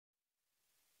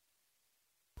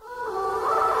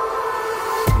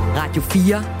Radio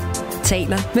 4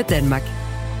 taler med Danmark.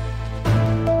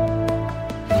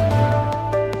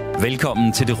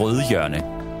 Velkommen til Det Røde Hjørne.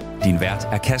 Din vært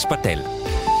er Kasper Dahl.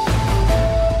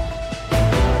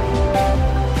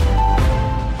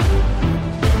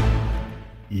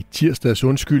 I tirsdags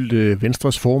undskyldte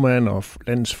Venstres formand og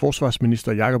landets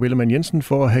forsvarsminister Jakob Ellemann-Jensen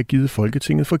for at have givet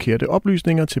Folketinget forkerte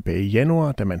oplysninger tilbage i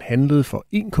januar, da man handlede for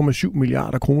 1,7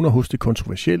 milliarder kroner hos det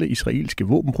kontroversielle israelske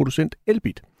våbenproducent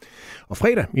Elbit. Og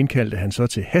fredag indkaldte han så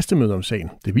til hastemøde om sagen.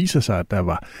 Det viser sig, at der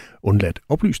var undladt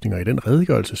oplysninger i den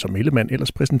redegørelse, som Ellemann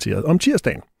ellers præsenterede om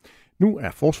tirsdagen. Nu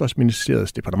er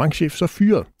forsvarsministeriets departementschef så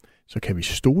fyret. Så kan vi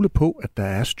stole på, at der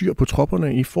er styr på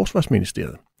tropperne i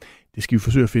forsvarsministeriet. Det skal vi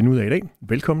forsøge at finde ud af i dag.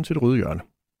 Velkommen til Det Røde Hjørne.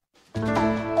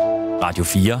 Radio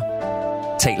 4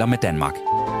 taler med Danmark.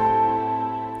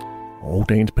 Og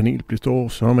dagens panel består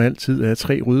som altid af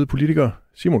 3 røde politikere.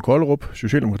 Simon Kollerup,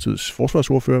 Socialdemokratiets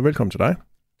forsvarsordfører. Velkommen til dig.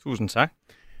 Tusind tak.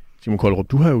 Simon Kollerup,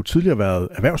 du har jo tidligere været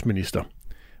erhvervsminister.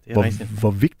 Det er rigtigt.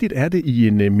 Hvor vigtigt er det i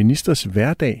en ministers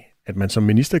hverdag, at man som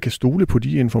minister kan stole på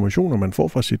de informationer, man får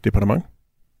fra sit departement?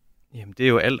 Jamen, det er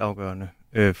jo altafgørende.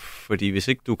 Fordi hvis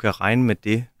ikke du kan regne med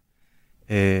det,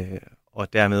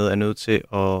 og dermed er nødt til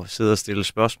at sidde og stille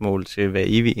spørgsmål til hver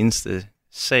evig eneste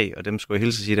sag, og dem skulle jeg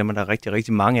hilse at sige, dem er der rigtig,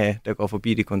 rigtig mange af, der går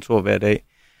forbi det kontor hver dag,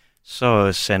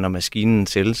 så sander maskinen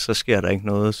til, så sker der ikke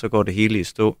noget, så går det hele i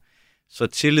stå. Så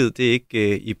tillid, det er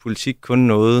ikke i politik kun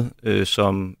noget,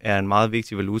 som er en meget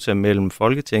vigtig valuta mellem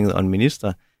Folketinget og en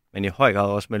minister, men i høj grad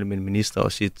også mellem en minister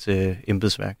og sit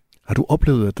embedsværk. Har du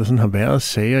oplevet, at der sådan har været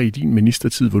sager i din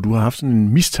ministertid, hvor du har haft sådan en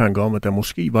mistanke om, at der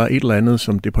måske var et eller andet,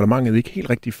 som departementet ikke helt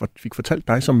rigtigt fik fortalt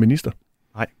dig som minister?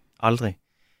 Nej, aldrig.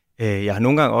 Jeg har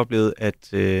nogle gange oplevet, at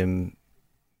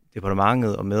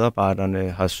departementet og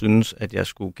medarbejderne har syntes, at jeg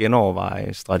skulle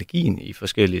genoverveje strategien i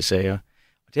forskellige sager.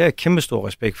 Og det har jeg kæmpe stor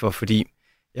respekt for, fordi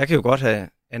jeg kan jo godt have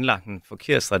anlagt en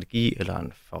forkert strategi, eller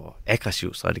en for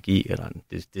aggressiv strategi, eller en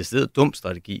decideret dum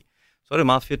strategi. Så er det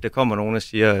meget fedt, at der kommer nogen og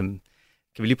siger,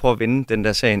 kan vi lige prøve at vende den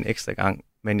der sag en ekstra gang?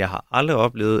 Men jeg har aldrig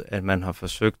oplevet, at man har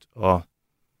forsøgt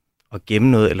at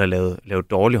gemme noget eller lave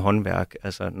dårligt håndværk.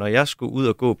 Altså, når jeg skulle ud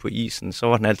og gå på isen, så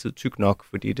var den altid tyk nok,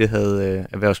 fordi det havde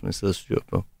Erhvervsministeriet styr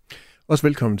på. Også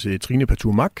velkommen til Trine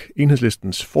Pertou-Mach,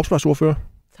 Enhedslistens forsvarsordfører.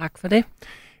 Tak for det.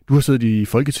 Du har siddet i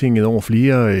Folketinget over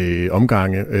flere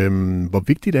omgange. Hvor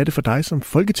vigtigt er det for dig som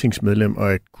folketingsmedlem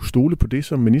at kunne stole på det,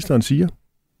 som ministeren siger?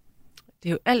 Det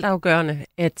er jo altafgørende,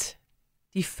 at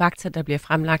de fakta, der bliver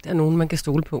fremlagt, er nogen, man kan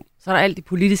stole på. Så er der alt det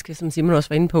politiske, som Simon også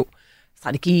var inde på.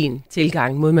 Strategien,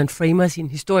 tilgangen, måde man framer sin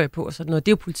historie på og sådan noget.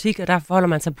 Det er jo politik, og der forholder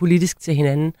man sig politisk til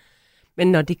hinanden.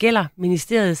 Men når det gælder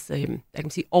ministeriets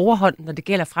overhånd, når det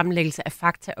gælder fremlæggelse af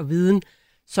fakta og viden,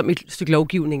 som et stykke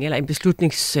lovgivning eller en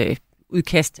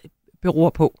beslutningsudkast beror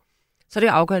på, så er det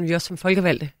jo afgørende, at vi også som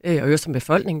folkevalgte og også som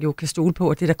befolkning jo kan stole på,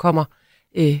 at det, der kommer,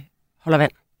 holder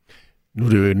vand. Nu er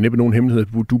det jo næppe nogen hemmelighed,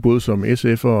 at du både som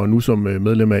SF'er og nu som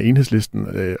medlem af Enhedslisten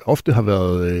ofte har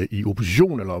været i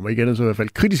opposition, eller om ikke andet så i hvert fald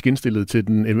kritisk indstillet til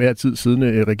den enhver tid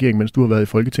siddende regering, mens du har været i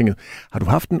Folketinget. Har du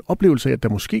haft en oplevelse af, at der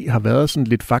måske har været sådan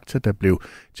lidt fakta, der blev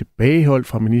tilbageholdt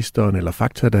fra ministeren, eller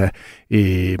fakta, der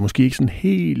måske ikke sådan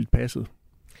helt passede?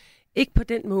 Ikke på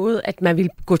den måde, at man vil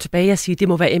gå tilbage og sige, at det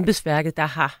må være embedsværket, der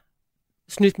har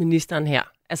snydt ministeren her.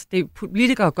 Altså,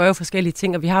 politikere gør jo forskellige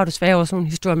ting, og vi har jo desværre også nogle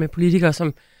historier med politikere,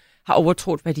 som har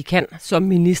overtrådt, hvad de kan som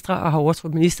ministre, og har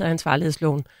overtrådt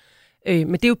ministeransvarlighedsloven.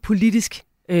 Men det er jo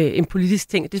en politisk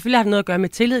ting. Det selvfølgelig har noget at gøre med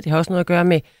tillid, det har også noget at gøre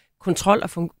med kontrol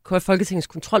og Folketingets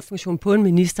kontrolfunktion på en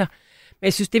minister. Men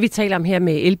jeg synes, det vi taler om her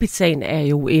med Elbit-sagen er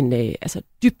jo en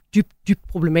dybt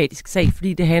problematisk sag,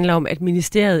 fordi det handler om, at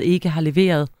ministeriet ikke har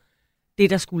leveret det,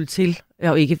 der skulle til,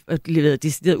 og ikke leveret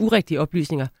deciderede urigtige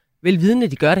oplysninger, velvidende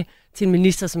de gør det, til en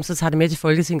minister, som så tager det med til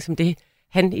Folketinget, som det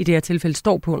han i det her tilfælde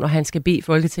står på, når han skal bede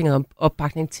Folketinget om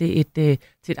opbakning til et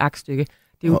aktstykke.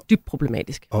 Det er jo dybt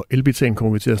problematisk. Og Elbit-sagen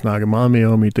kommer vi til at snakke meget mere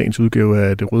om i dagens udgave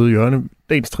af Det Røde Hjørne.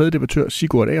 Dagens tredje debattør,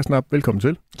 Sigurd Agersnap, velkommen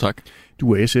til. Tak.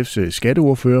 Du er SF's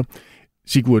skatteordfører.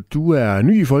 Sigurd, du er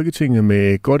ny i Folketinget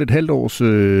med godt et halvt års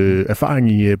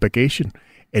erfaring i bagagen.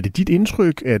 Er det dit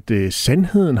indtryk, at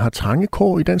sandheden har trange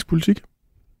kår i dansk politik?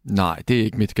 Nej, det er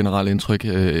ikke mit generelle indtryk.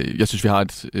 Jeg synes, vi har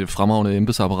et fremragende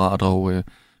embedsapparat, og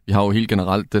vi har jo helt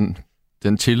generelt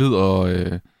den tillid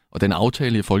og den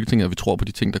aftale i Folketinget, at vi tror på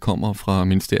de ting, der kommer fra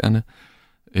ministerierne.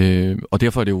 Og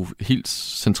derfor er det jo helt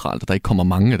centralt, at der ikke kommer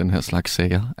mange af den her slags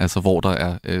sager, altså hvor der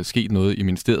er sket noget i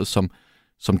ministeriet,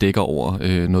 som dækker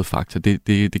over noget fakta.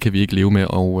 Det kan vi ikke leve med,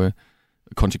 og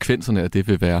konsekvenserne af det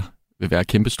vil være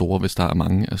kæmpestore, hvis der er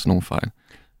mange af sådan nogle fejl.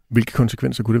 Hvilke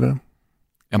konsekvenser kunne det være?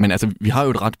 Jamen altså, vi har jo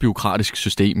et ret bureaukratisk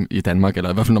system i Danmark, eller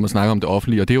i hvert fald når man snakker om det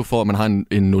offentlige, og det er jo for, at man har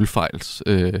en nulfejls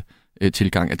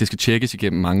tilgang, at det skal tjekkes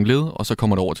igennem mange led, og så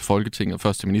kommer det over til Folketinget,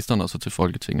 først til ministeren og så til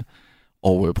Folketinget.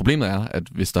 Og problemet er, at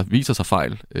hvis der viser sig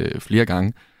fejl flere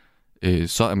gange,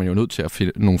 så er man jo nødt til at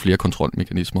finde nogle flere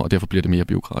kontrolmekanismer, og derfor bliver det mere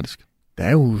bureaukratisk. Der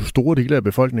er jo store dele af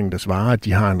befolkningen, der svarer, at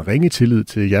de har en ringe tillid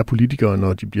til jer politikere,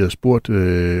 når de bliver spurgt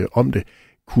om det.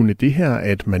 Kunne det her,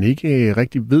 at man ikke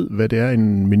rigtig ved, hvad det er,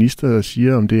 en minister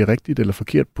siger, om det er rigtigt eller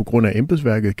forkert på grund af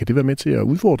embedsværket, kan det være med til at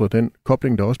udfordre den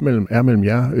kobling, der også er mellem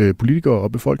jer politikere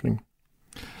og befolkningen?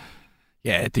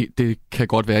 Ja, det kan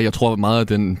godt være. Jeg tror meget af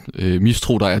den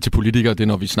mistro, der er til politikere, det er,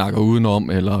 når vi snakker udenom,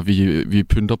 eller vi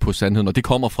pynter på sandheden, og det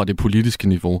kommer fra det politiske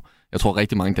niveau. Jeg tror,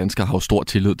 rigtig mange danskere har jo stor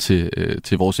tillid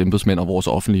til vores embedsmænd og vores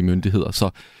offentlige myndigheder, så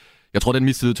jeg tror, den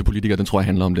mistillid til politikere, den tror jeg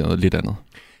handler om noget lidt andet.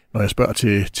 Når jeg spørger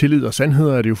til tillid og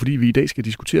sandheder, er det jo fordi, vi i dag skal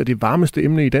diskutere det varmeste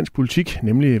emne i dansk politik,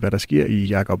 nemlig hvad der sker i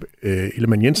Jakob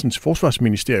Ellemann-Jensens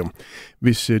forsvarsministerium.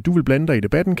 Hvis du vil blande dig i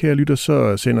debatten, kære lytter,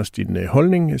 så send os din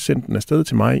holdning. Send den afsted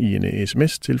til mig i en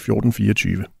sms til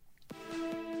 1424.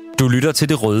 Du lytter til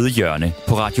Det Røde Hjørne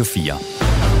på Radio 4.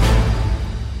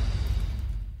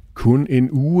 Kun en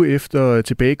uge efter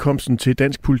tilbagekomsten til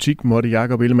dansk politik måtte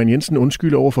Jakob Ellemann-Jensen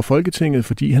undskylde over for Folketinget,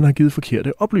 fordi han har givet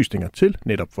forkerte oplysninger til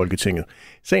netop Folketinget.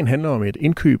 Sagen handler om et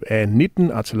indkøb af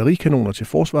 19 artillerikanoner til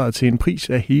forsvaret til en pris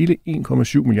af hele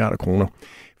 1,7 milliarder kroner.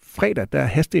 Fredag der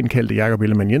hasteindkaldte Jakob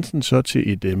Ellemann-Jensen så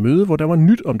til et møde, hvor der var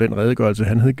nyt om den redegørelse,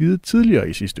 han havde givet tidligere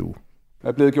i sidste uge. Jeg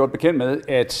er blevet gjort bekendt med,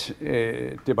 at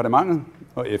departementet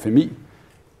og FMI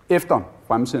efter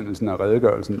fremsendelsen af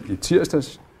redegørelsen i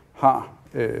tirsdags har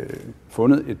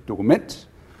fundet et dokument,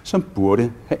 som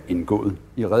burde have indgået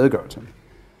i redegørelsen.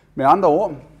 Med andre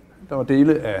ord, der var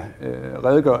dele af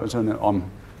redegørelserne om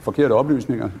forkerte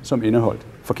oplysninger, som indeholdt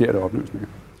forkerte oplysninger.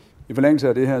 I forlængelse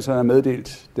af det her, så har jeg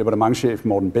meddelt departementschef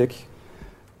Morten Bæk,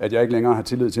 at jeg ikke længere har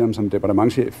tillid til ham som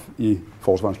departementschef i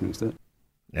forsvarsministeriet.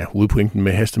 Ja, hovedpointen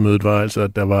med hastemødet var altså,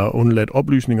 at der var undladt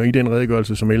oplysninger i den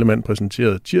redegørelse, som Ellemann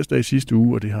præsenterede tirsdag i sidste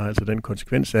uge, og det har altså den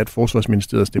konsekvens, at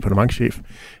forsvarsministeriets departementschef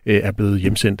er blevet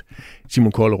hjemsendt.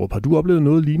 Simon Kollerup, har du oplevet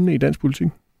noget lignende i dansk politik?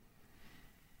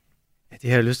 Ja, det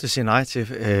har jeg lyst til at sige nej til.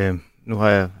 Nu har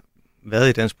jeg været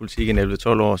i dansk politik i 11-12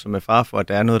 år, så med far for, at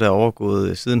der er noget, der er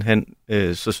overgået sidenhen,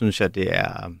 så synes jeg, det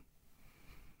er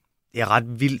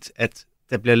ret vildt, at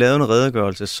der bliver lavet en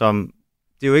redegørelse, som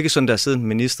det er jo ikke sådan, der sidder en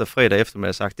minister fredag eftermiddag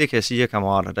og sagt, det kan jeg sige,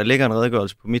 kammerater, der ligger en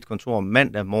redegørelse på mit kontor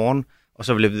mandag morgen, og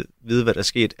så vil jeg vide, hvad der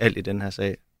skete alt i den her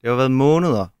sag. Det har været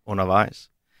måneder undervejs.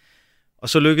 Og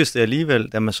så lykkedes det alligevel,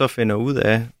 da man så finder ud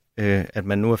af, at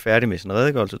man nu er færdig med sin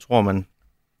redegørelse, tror man,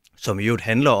 som i øvrigt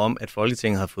handler om, at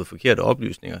Folketinget har fået forkerte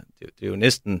oplysninger. Det er jo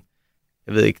næsten,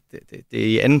 jeg ved ikke, det er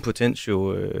i anden potens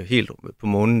jo helt på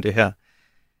månen det her.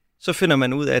 Så finder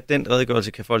man ud af, at den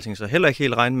redegørelse kan Folketinget så heller ikke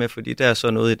helt regne med, fordi der er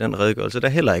så noget i den redegørelse, der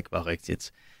heller ikke var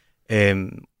rigtigt.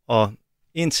 Og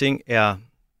en ting er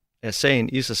sagen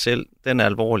i sig selv, den er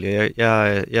alvorlig.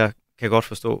 Jeg kan godt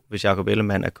forstå, hvis Jakob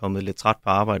Ellemann er kommet lidt træt på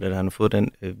arbejde, eller han har fået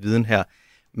den viden her.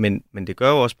 Men det gør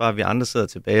jo også bare, at vi andre sidder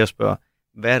tilbage og spørger,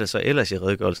 hvad er det så ellers i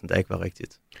redegørelsen, der ikke var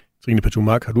rigtigt? Trine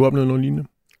Patumark, har du oplevet noget lignende?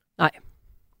 Nej.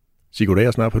 Sigurd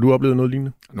Agersnap, har du oplevet noget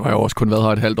lignende? Nu har jeg også kun været her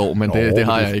et halvt år, men det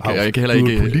har jeg ikke. Jeg kan heller ikke.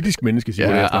 Du er et politisk menneske,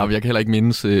 Sigurd Agersnap. Jeg kan heller ikke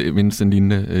mindes en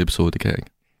lignende episode, det kan jeg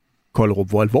ikke. Kollerup,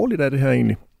 hvor alvorligt er det her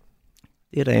egentlig?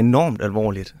 Det er da enormt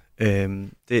alvorligt.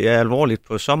 Det er alvorligt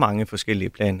på så mange forskellige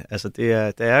plan. Altså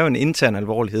der er jo en intern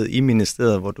alvorlighed i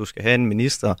ministeriet, hvor du skal have en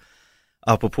minister,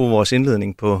 apropos vores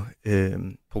indledning på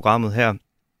programmet her,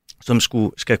 som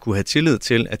skal kunne have tillid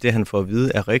til, at det han får at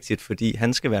vide er rigtigt, fordi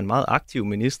han skal være en meget aktiv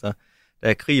minister. Der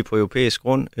er krig på europæisk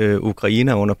grund,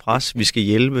 Ukraine er under pres, vi skal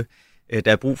hjælpe,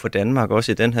 der er brug for Danmark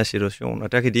også i den her situation,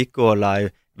 og der kan de ikke gå og lege,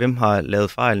 hvem har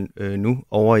lavet fejl nu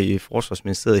over i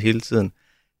forsvarsministeriet hele tiden.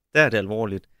 Der er det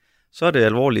alvorligt. Så er det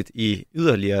alvorligt i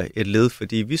yderligere et led,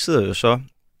 fordi vi sidder jo så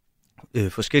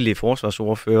forskellige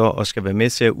forsvarsordfører og skal være med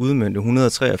til at udmønte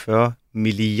 143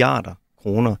 milliarder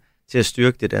kroner til at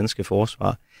styrke det danske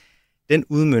forsvar. Den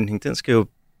udmøntning, den skal jo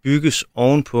bygges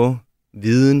ovenpå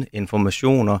viden,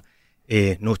 informationer,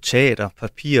 notater,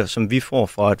 papir, som vi får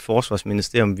fra et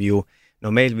forsvarsministerium, vi jo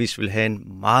normalvis vil have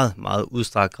en meget, meget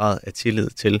udstrakt grad af tillid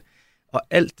til. Og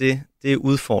alt det er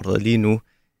udfordret lige nu,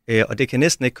 og det kan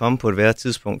næsten ikke komme på et værre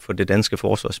tidspunkt for det danske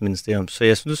forsvarsministerium. Så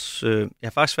jeg synes, jeg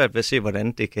har faktisk svært ved at se,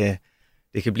 hvordan det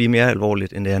kan blive mere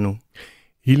alvorligt, end det er nu.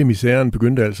 Hele misæren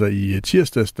begyndte altså i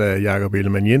tirsdags, da Jakob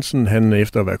Ellemann-Jensen, han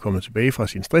efter at være kommet tilbage fra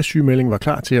sin stresssygemelding, var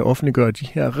klar til at offentliggøre de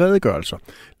her redegørelser.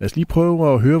 Lad os lige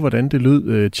prøve at høre, hvordan det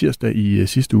lød tirsdag i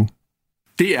sidste uge.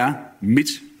 Det er mit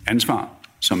ansvar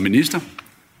som minister,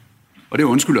 og det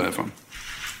undskylder jeg for.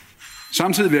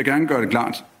 Samtidig vil jeg gerne gøre det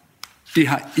klart, det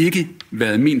har ikke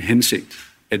været min hensigt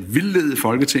at vildlede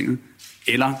Folketinget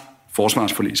eller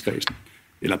forsvarsforligskredsen,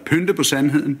 eller pynte på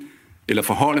sandheden, eller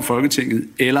forholde Folketinget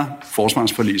eller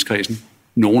forsvarsforligskredsen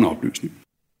nogen oplysning.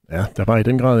 Ja, der var i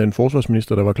den grad en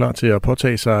forsvarsminister, der var klar til at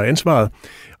påtage sig ansvaret.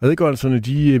 Redegørelserne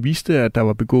de viste, at der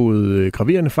var begået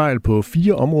graverende fejl på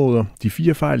 4 områder. De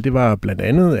 4 fejl, det var blandt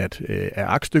andet, at af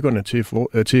aktstykkerne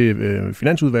til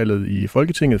Finansudvalget i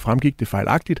Folketinget fremgik det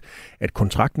fejlagtigt, at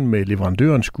kontrakten med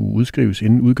leverandøren skulle udskrives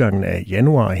inden udgangen af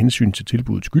januar af hensyn til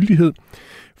tilbudets gyldighed.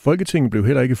 Folketinget blev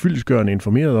heller ikke fyldestgørende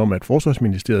informeret om, at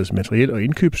Forsvarsministeriets Materiel- og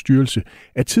Indkøbsstyrelse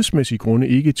af tidsmæssige grunde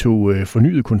ikke tog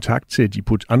fornyet kontakt til de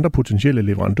andre potentielle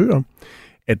leverandører.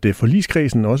 At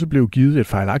forligskredsen også blev givet et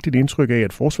fejlagtigt indtryk af,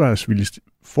 at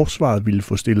forsvaret ville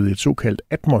få stillet et såkaldt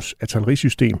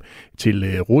Atmos-artillerisystem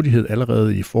til rådighed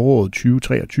allerede i foråret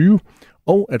 2023,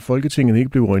 og at Folketinget ikke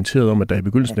blev orienteret om, at der i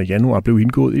begyndelsen af januar blev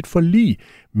indgået et forlig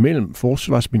mellem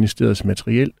Forsvarsministeriets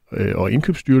Materiel- og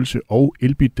Indkøbsstyrelse og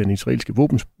Elbit, den israelske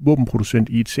våbenproducent,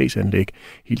 i et sagsanlæg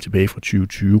helt tilbage fra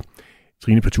 2020.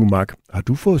 Trine Patumark, har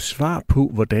du fået svar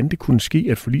på, hvordan det kunne ske,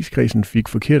 at forligskredsen fik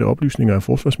forkerte oplysninger af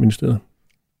Forsvarsministeriet?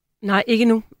 Nej, ikke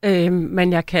nu.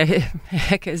 Men jeg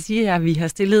kan sige, at vi har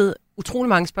stillet utrolig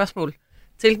mange spørgsmål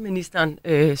til ministeren,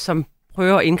 som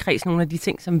prøver at indkredse nogle af de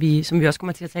ting, som vi også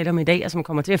kommer til at tale om i dag, og som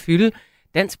kommer til at fylde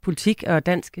dansk politik og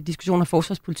dansk diskussion af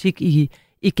forsvarspolitik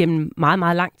igennem meget,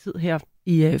 meget lang tid her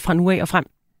fra nu af og frem.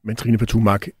 Men Trine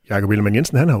Patumark, Jakob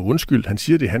Ellemann-Jensen, han har undskyldt. Han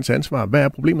siger, det er hans ansvar. Hvad er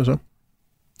problemet så?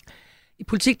 I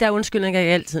politik, der er undskyldninger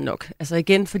ikke altid nok. Altså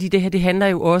igen, fordi det her, det handler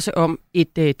jo også om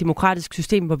et demokratisk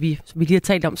system, hvor vi, som vi lige har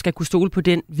talt om, skal kunne stole på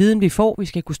den viden, vi får. Vi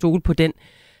skal kunne stole på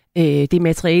det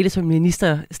materiale, som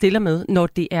minister stiller med, når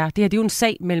det her det er jo en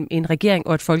sag mellem en regering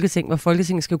og et folketing, hvor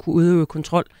Folketinget skal kunne udøve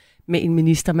kontrol med en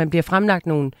minister. Man bliver fremlagt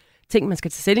nogle ting, man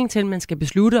skal tage stilling til, man skal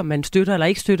beslutte, om man støtter eller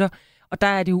ikke støtter, og der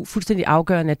er det jo fuldstændig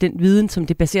afgørende, at den viden, som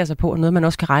det baserer sig på, er noget, man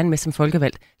også kan regne med som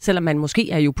folkevalgt, selvom man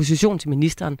måske er i opposition til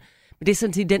ministeren. Men det er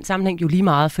sådan set i den sammenhæng jo lige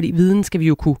meget, fordi viden skal vi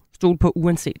jo kunne stole på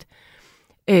uanset.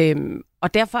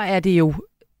 Og derfor er det jo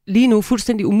lige nu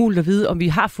fuldstændig umuligt at vide, om vi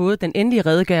har fået den endelige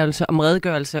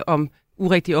redegørelse om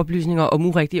urigtige oplysninger, om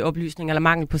urigtige oplysninger eller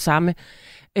mangel på samme.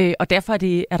 Og derfor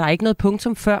er der ikke noget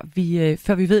punktum,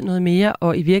 før vi ved noget mere,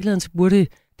 og i virkeligheden så burde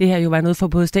det her jo være noget for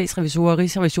både statsrevisorer og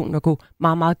rigsrevisionen at gå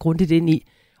meget, meget grundigt ind i.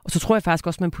 Og så tror jeg faktisk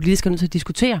også, at man politisk er nødt til at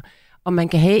diskutere, om man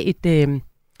kan have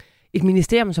et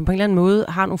ministerium, som på en eller anden måde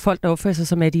har nogle folk, der opfører sig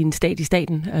som er de en stat i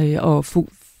staten, og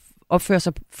opfører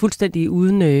sig fuldstændig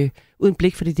uden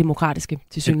blik for det demokratiske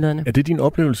tilsyneladende. Er det din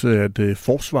oplevelse, at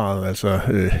forsvaret, altså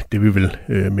det vi vil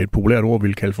med et populært ord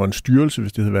vil kalde for en styrelse,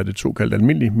 hvis det havde været et såkaldt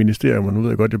almindeligt ministerium, og nu ved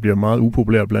jeg godt, det bliver meget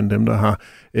upopulært blandt dem, der har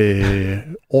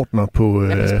ordner på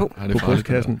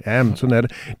brystkassen. Ja, men sådan er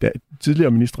det.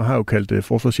 Tidligere ministre har jo kaldt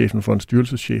forsvarschefen for en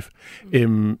styrelseschef.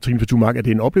 Trine Patumark, er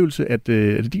det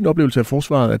er det din oplevelse af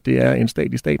forsvaret, at det er en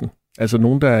stat i staten? Altså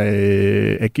nogen, der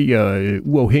agerer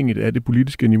uafhængigt af det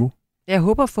politiske niveau? Jeg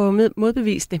håber at få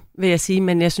modbevist det, vil jeg sige,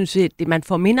 men jeg synes, at man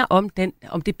får minder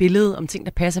om det billede, om ting,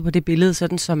 der passer på det billede,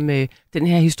 sådan som den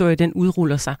her historie, den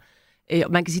udruller sig.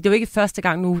 Og man kan sige, det er jo ikke første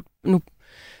gang nu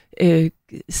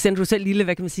sendte du selv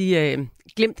lille,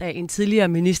 glimt af en tidligere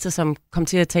minister, som kom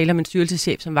til at tale om en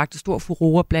styrelseschef, som vagte stor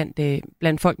furore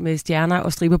blandt folk med stjerner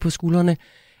og striber på skuldrene.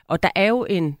 Og der er jo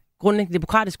en grundlæggende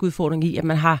demokratisk udfordring i, at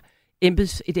man har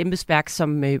et embedsværk,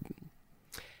 som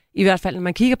i hvert fald, når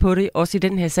man kigger på det, også i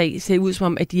den her sag, ser ud som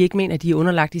om, at de ikke mener, at de er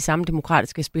underlagt de samme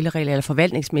demokratiske spilleregler eller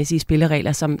forvaltningsmæssige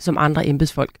spilleregler som andre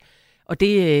embedsfolk. Og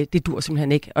det dur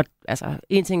simpelthen ikke. Og altså,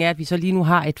 en ting er, at vi så lige nu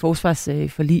har et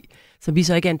forsvarsforlig, som vi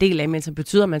så ikke er en del af, men som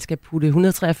betyder, at man skal putte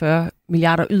 143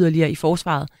 milliarder yderligere i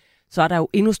forsvaret. Så er der jo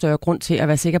endnu større grund til at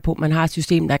være sikker på, at man har et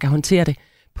system, der kan håndtere det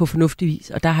på fornuftig vis.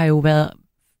 Og der har jo været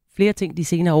flere ting de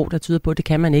senere år, der tyder på, at det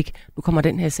kan man ikke. Nu kommer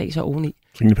den her sag så oveni.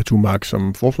 Trine Patumark,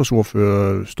 som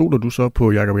forsvarsordfører, stoler du så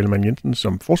på Jakob Ellemann-Jensen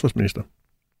som forsvarsminister?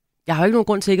 Jeg har jo ikke nogen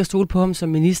grund til ikke at stole på ham som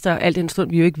minister, alt den stund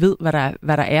vi jo ikke ved,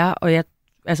 hvad der er. Og jeg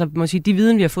må sige, de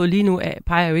viden, vi har fået lige nu,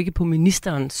 peger jo ikke på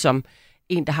ministeren som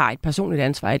en, der har et personligt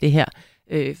ansvar i det her.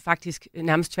 Faktisk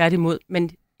nærmest tværtimod. Men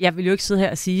jeg vil jo ikke sidde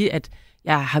her og sige, at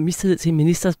jeg har mistillid til en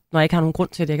minister, når jeg ikke har nogen grund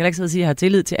til det. Jeg kan ikke sidde og sige, at jeg har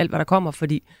tillid til alt, hvad der kommer,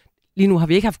 fordi lige nu har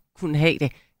vi ikke kunnet have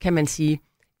det, kan man sige.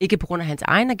 Ikke på grund af hans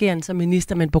egen ageren som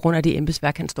minister, men på grund af det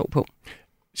embedsværk, han står på.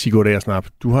 Sigurd Agersnap,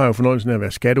 du har jo fornøjelsen af at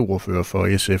være skatteordfører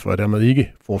for SF, og dermed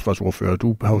ikke forsvarsordfører.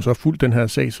 Du har jo så fulgt den her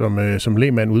sag som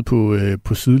lægmand ude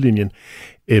på sidelinjen.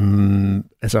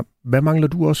 Hvad mangler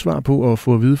du også svar på at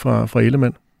få at vide fra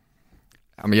Ellemann?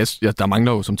 Jamen, der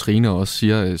mangler jo, som Trine også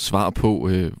siger, svar på,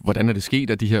 hvordan er det sket,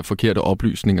 at de her forkerte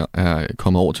oplysninger er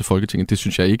kommet over til Folketinget. Det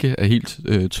synes jeg ikke er helt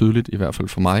tydeligt, i hvert fald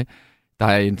for mig. Der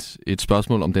er et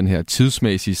spørgsmål om den her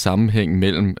tidsmæssige sammenhæng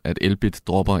mellem, at Elbit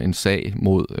dropper en sag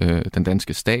mod den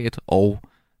danske stat, og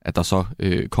at der så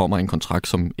kommer en kontrakt,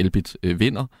 som Elbit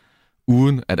vinder,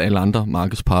 uden at alle andre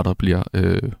markedsparter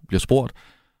bliver spurgt.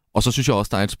 Og så synes jeg også,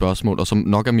 der er et spørgsmål, og som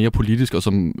nok er mere politisk, og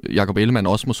som Jakob Ellemann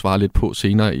også må svare lidt på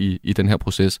senere i den her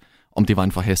proces, om det var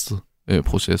en forhastet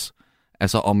proces.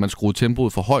 Altså om man skruede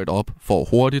tempoet for højt op, for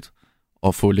hurtigt,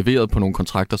 og få leveret på nogle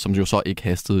kontrakter, som jo så ikke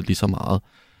hastede lige så meget.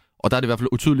 Og der er det i hvert fald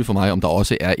utydeligt for mig, om der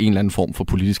også er en eller anden form for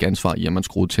politisk ansvar i, at man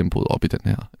skruede tempoet op i den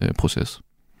her proces.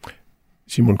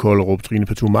 Simon Kollerup, Trine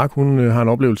Pertou-Mark, hun har en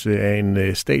oplevelse af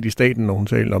en stat i staten, når hun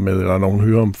taler med, eller når hun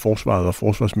hører om forsvaret og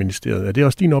forsvarsministeriet. Er det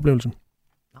også din oplevelse?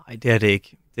 Nej, det er det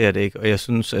ikke. Det er det ikke. Og jeg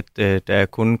synes, at der er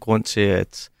kun grund til,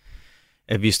 at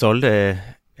vi er stolte af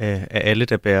alle,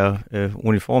 der bærer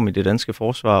uniform i det danske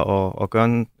forsvar og gør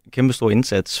en kæmpe stor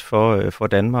indsats for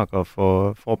Danmark og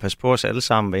for at passe på os alle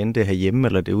sammen, hvad end det er herhjemme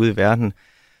eller det er ude i verden.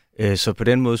 Så på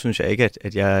den måde synes jeg ikke,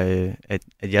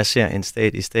 at jeg ser en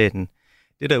stat i staten.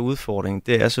 Det der udfordring,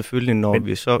 det er selvfølgelig, når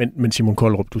vi så... Men Simon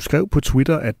Kollerup, du skrev på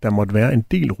Twitter, at der måtte være en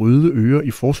del røde ører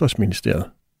i forsvarsministeriet.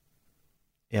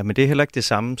 Ja, men det er heller ikke det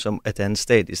samme som, at der er en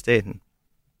stat i staten.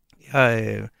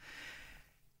 Jeg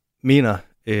mener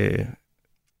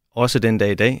også den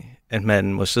dag i dag, at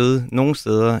man må sidde nogle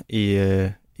steder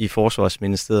i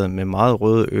forsvarsministeriet med meget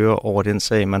røde ører over den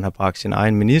sag, man har bragt sin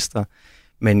egen minister,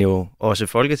 men jo også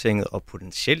Folketinget og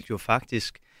potentielt jo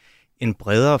faktisk en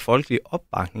bredere folkelig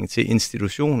opbakning til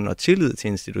institutionen og tillid til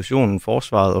institutionen,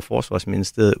 forsvaret og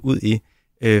forsvarsministeriet ud i,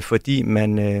 fordi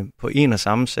man på en og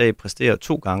samme sag præsterer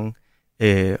 2 gange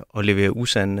og leverer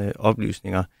usande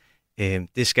oplysninger.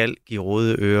 Det skal give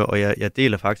røde ører, og jeg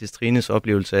deler faktisk Trines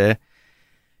oplevelse af,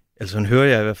 altså sådan hører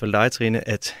jeg i hvert fald dig, Trine,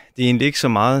 at det er egentlig ikke så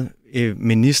meget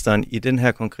ministeren i den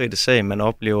her konkrete sag, man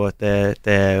oplever, der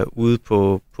er ude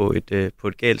på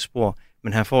et galt spor,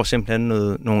 men han får simpelthen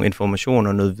nogle informationer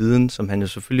og noget viden, som han jo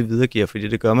selvfølgelig videregiver, fordi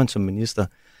det gør man som minister,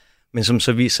 men som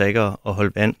så viser ikke at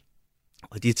holde vand.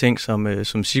 Og de ting,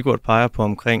 som Sigurd peger på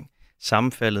omkring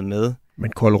sammenfaldet med...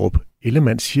 Men Kollerup,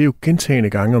 Ellemann siger jo gentagne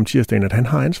gange om tirsdagen, at han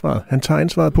har ansvaret. Han tager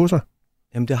ansvaret på sig.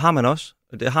 Jamen det har man også.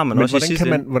 Og det har man men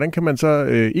også hvordan kan man så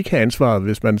ikke have ansvaret,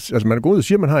 hvis man... Altså man er god og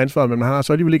siger, at man har ansvaret, men man har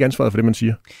så alligevel ikke ansvaret for det, man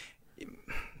siger?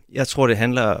 Jeg tror, det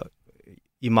handler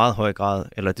i meget høj grad,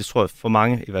 eller det tror jeg for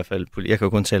mange i hvert fald, jeg kan jo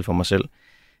kun tale for mig selv,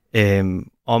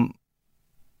 om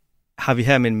har vi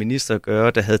her med en minister at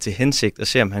gøre, der havde til hensigt at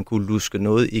se, om han kunne luske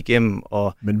noget igennem.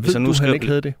 Og men ved du, han ikke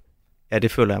havde det? Ja,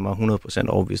 det føler jeg mig 100%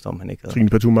 overbevist om, han ikke havde. Trine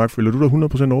Pertou-Mark, føler du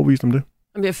dig 100% overbevist om det?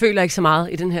 Jeg føler ikke så meget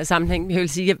i den her sammenhæng. Jeg vil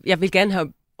sige, jeg vil gerne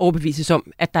have overbevises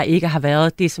om, at der ikke har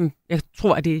været det, som jeg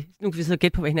tror, at det... Nu kan vi sidde og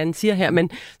gætte på, hvad hinanden siger her, men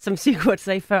som Sigurd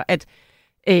sagde før, at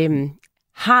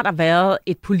har der været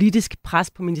et politisk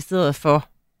pres på ministeriet for,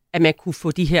 at man kunne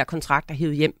få de her kontrakter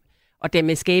hævet hjem, og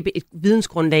dermed skabe et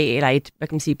vidensgrundlag eller et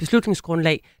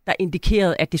beslutningsgrundlag, der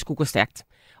indikerede, at det skulle gå stærkt.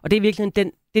 Og det er virkelig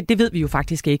det ved vi jo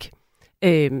faktisk ikke.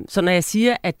 Så når jeg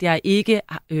siger, at jeg ikke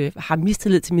har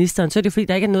mistillid til ministeren, så er det fordi,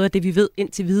 der ikke er noget af det, vi ved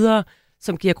indtil videre,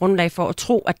 som giver grundlag for at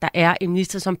tro, at der er en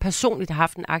minister, som personligt har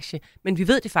haft en aktie. Men vi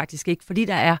ved det faktisk ikke, fordi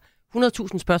der er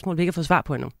 100.000 spørgsmål, vi ikke har fået svar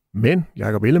på endnu. Men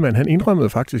Jakob Ellemann, han indrømmede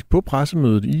faktisk på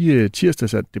pressemødet i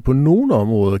tirsdags, at det på nogle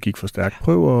områder gik for stærkt.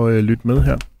 Prøv at lytte med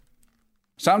her.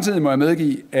 Samtidig må jeg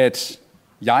medgive, at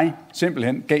jeg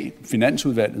simpelthen gav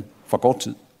Finansudvalget for kort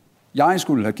tid. Jeg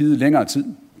skulle have givet længere tid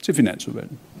til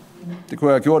Finansudvalget. Det kunne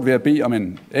jeg have gjort ved at bede om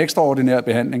en ekstraordinær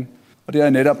behandling, og det er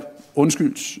netop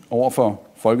undskyldt over for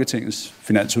Folketingets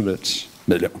Finansudvalgs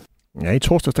medlemmer. Ja, i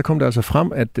torsdags der kom det altså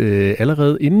frem, at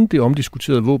allerede inden det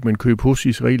omdiskuterede våbenindkøb hos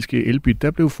israelske Elbit,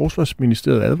 der blev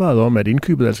forsvarsministeriet advaret om, at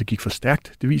indkøbet altså gik for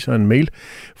stærkt. Det viser en mail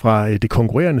fra det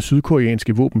konkurrerende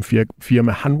sydkoreanske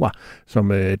våbenfirma Hanwha, som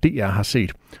DR har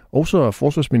set. Også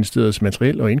forsvarsministeriets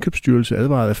materiel- og indkøbsstyrelse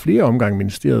advarede af flere omgange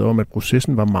ministeriet om, at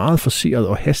processen var meget forceret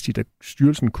og hastigt, at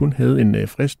styrelsen kun havde en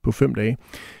frist på 5 dage.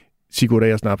 Sigurd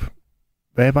Agersnap,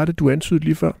 hvad var det, du antydede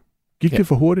lige før? Gik det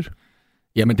for hurtigt?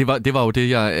 Jamen, det var jo det,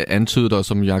 jeg antydede, og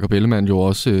som Jakob Ellemann jo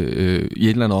også i et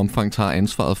eller andet omfang tager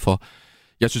ansvaret for.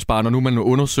 Jeg synes bare, når nu man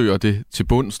undersøger det til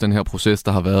bunds, den her proces,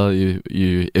 der har været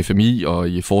i FMI og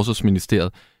i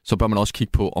Forsvarsministeriet, så bør man også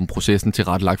kigge på, om processen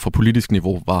tilrettelagt fra politisk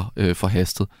niveau var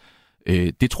forhastet.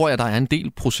 Det tror jeg, der er en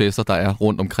del processer, der er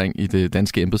rundt omkring i det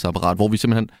danske embedsapparat, hvor vi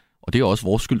simpelthen, og det er også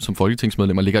vores skyld som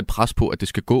folketingsmedlemmer, lægger et pres på, at det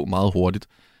skal gå meget hurtigt.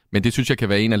 Men det synes jeg kan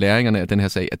være en af læringerne af den her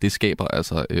sag, at det skaber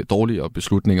altså dårligere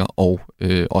beslutninger og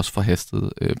også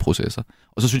forhastede processer.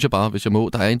 Og så synes jeg bare, hvis jeg må,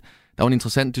 der er jo en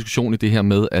interessant diskussion i det her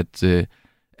med,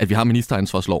 at vi har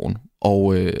ministeransvarsloven,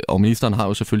 og ministeren har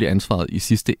jo selvfølgelig ansvaret i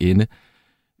sidste ende.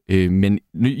 Men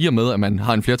i og med, at man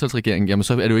har en flertalsregering, jamen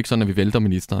så er det jo ikke sådan, at vi vælter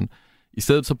ministeren. I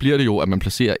stedet så bliver det jo, at man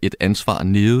placerer et ansvar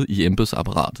nede i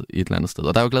embedsapparatet et eller andet sted.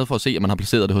 Og der er jo glad for at se, at man har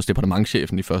placeret det hos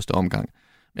departementschefen i første omgang.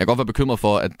 Men jeg kan godt være bekymret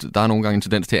for, at der er nogle gange en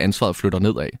tendens til, at ansvaret flytter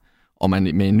nedad. Og man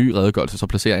med en ny redegørelse så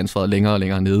placerer ansvaret længere og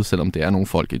længere nede, selvom det er nogle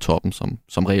folk i toppen,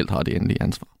 som reelt har det endelige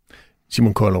ansvar.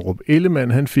 Simon Kollerup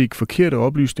Ellemann, han fik forkerte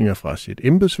oplysninger fra sit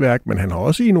embedsværk, men han har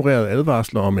også ignoreret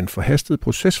advarsler om en forhastet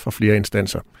proces fra flere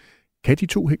instanser. Kan de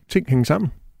to ting hænge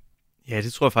sammen? Ja,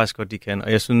 det tror jeg faktisk godt, de kan.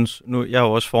 Og jeg synes, jeg er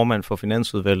jo også formand for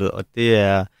Finansudvalget, og det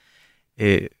er,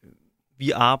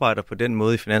 vi arbejder på den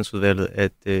måde i Finansudvalget,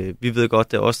 at vi ved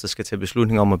godt, det er os, der skal tage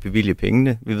beslutninger om at bevilge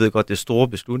pengene. Vi ved godt, det er store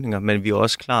beslutninger, men vi er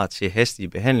også klar til hastige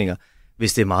behandlinger,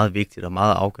 hvis det er meget vigtigt og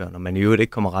meget afgørende, og man i øvrigt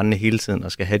ikke kommer rendende hele tiden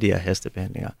og skal have de her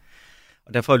hastebehandlinger.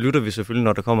 Og derfor lytter vi selvfølgelig,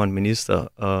 når der kommer en minister,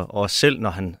 og selv når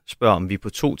han spørger, om vi på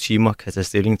 2 timer kan tage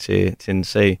stilling til en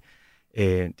sag.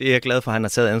 Det er jeg glad for, at han har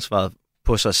taget ansvaret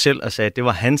på sig selv og sagde, at det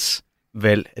var hans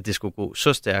valg, at det skulle gå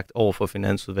så stærkt over for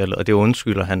Finansudvalget, og det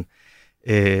undskylder han.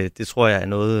 Det tror jeg er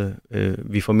noget,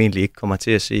 vi formentlig ikke kommer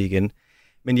til at se igen.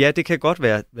 Men ja, det kan godt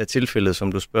være tilfældet,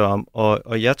 som du spørger om,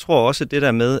 og jeg tror også, at det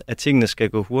der med, at tingene skal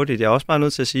gå hurtigt, jeg er også bare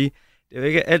nødt til at sige, det er jo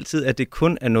ikke altid, at det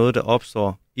kun er noget, der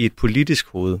opstår i et politisk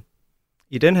hoved.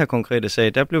 I den her konkrete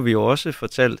sag, der blev vi jo også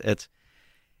fortalt,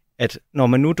 at når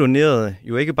man nu donerede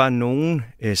jo ikke bare nogen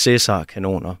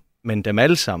Cæsar-kanoner, men dem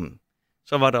alle sammen,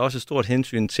 så var der også et stort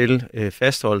hensyn til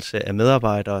fastholdelse af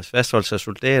medarbejdere, fastholdelse af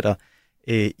soldater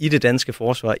i det danske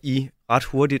forsvar i ret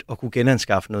hurtigt at kunne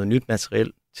genanskaffe noget nyt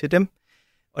materiel til dem.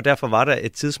 Og derfor var der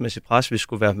et tidsmæssigt pres, vi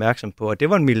skulle være opmærksom på, og det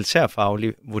var en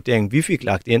militærfaglig vurdering, vi fik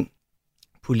lagt ind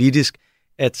politisk,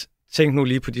 at tænk nu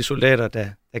lige på de soldater,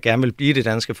 der gerne vil blive i det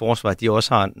danske forsvar, de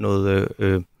også har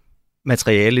noget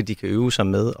materiale, de kan øve sig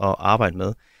med og arbejde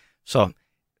med. Så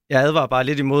jeg advarer bare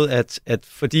lidt imod, at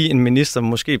fordi en minister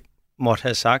måske måtte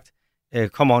have sagt,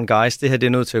 come on guys, det her det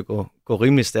er nødt til at gå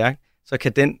rimelig stærkt, så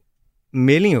kan den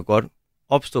melding jo godt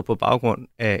opstå på baggrund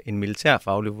af en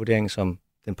militærfaglig vurdering, som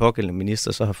den pågældende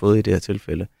minister så har fået i det her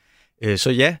tilfælde.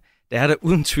 Så ja, der er der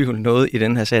uden tvivl noget i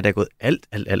den her sag, der er gået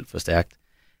alt for stærkt.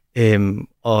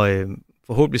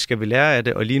 Forhåbentlig skal vi lære af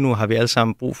det, og lige nu har vi alle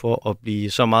sammen brug for at blive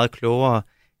så meget klogere,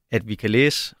 at vi kan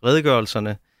læse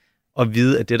redegørelserne og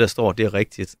vide, at det, der står, det er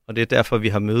rigtigt. Og det er derfor, vi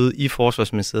har møde i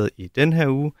forsvarsministeriet i den her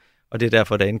uge, og det er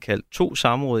derfor, der er indkaldt 2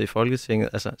 samråd i Folketinget.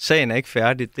 Altså, sagen er ikke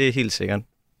færdig, det er helt sikkert.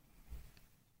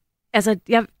 Altså,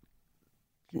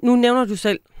 nu nævner du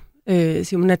selv,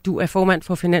 Simon, at du er formand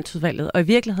for Finansudvalget, og i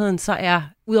virkeligheden så er,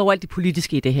 udover alt det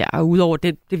politiske i det her, og udover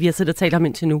det vi har siddet og talt om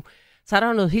indtil nu, så er der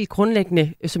jo noget helt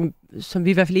grundlæggende, som vi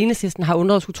i hvert fald Enhedslisten har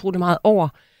undret os utroligt meget over,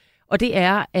 og det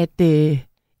er,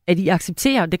 at I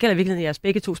accepterer, det gælder virkelig jeres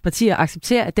begge tos partier,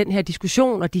 accepterer, at den her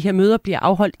diskussion og de her møder bliver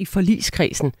afholdt i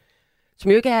forligskredsen,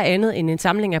 som jo ikke er andet end en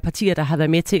samling af partier, der har været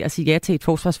med til at sige ja til et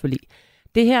forsvarsforlig.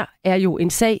 Det her er jo en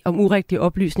sag om urigtige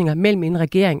oplysninger mellem en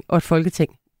regering og et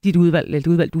folketing, dit udvalg, eller et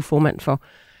udvalg, du er formand for.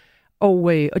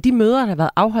 Og de møder, der har været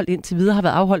afholdt indtil videre, har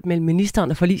været afholdt mellem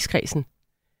ministeren og forligskredsen.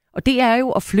 Og det er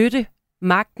jo at flytte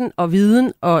magten og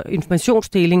viden og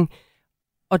informationsdeling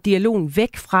og dialogen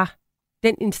væk fra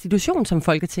den institution, som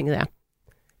Folketinget er.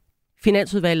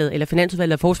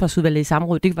 Finansudvalget og forsvarsudvalget i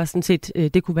samråd, det var sådan set,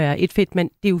 det kunne være et fedt, men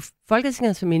det er jo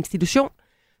Folketinget som institution,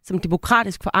 som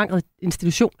demokratisk forankret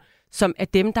institution, som er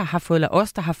dem, der har fået, eller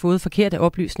os, der har fået forkerte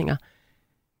oplysninger.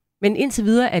 Men indtil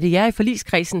videre er det jer i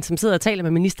forligskredsen, som sidder og taler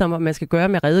med ministeren om, hvad man skal gøre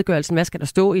med redegørelsen, hvad skal der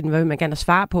stå i den, hvad vil man gerne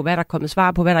svare på, hvad der er kommet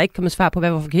svar på, hvad der ikke er kommet svar på,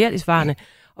 hvad var forkert i svarene,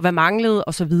 og hvad manglede,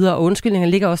 og så videre. Og undskyldningen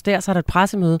ligger også der, så er der et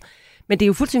pressemøde. Men det er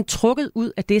jo fuldstændig trukket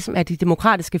ud af det, som er de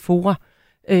demokratiske fora,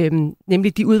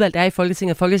 nemlig de udvalg, der er i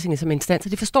Folketinget og Folketinget som instans.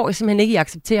 Og det forstår jeg simpelthen ikke, I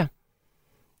accepterer.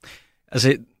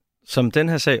 Altså, som den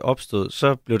her sag opstod,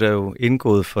 så blev der jo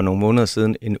indgået for nogle måneder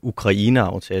siden en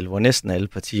Ukraine-aftale, hvor næsten alle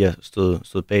partier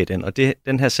stod bag den. Og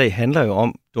den her sag handler jo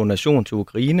om donation til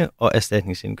Ukraine og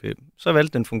erstatningsindkøb. Så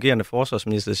valgte den fungerende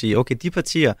forsvarsminister at sige, okay, de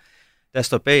partier, der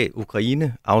står bag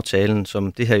Ukraine-aftalen,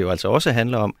 som det her jo altså også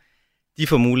handler om, de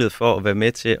får mulighed for at være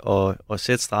med til at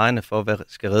sætte stregerne for, hvad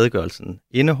skal redegørelsen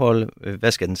indeholde,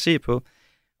 hvad skal den se på.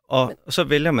 Og så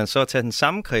vælger man så at tage den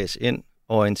samme kreds ind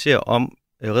og orientere om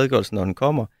redegørelsen, når den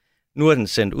kommer. Nu er den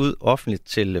sendt ud offentligt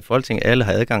til Folketinget, alle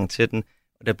har adgang til den,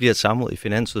 og der bliver et samråd i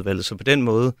Finansudvalget. Så på den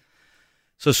måde,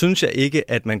 så synes jeg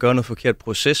ikke, at man gør noget forkert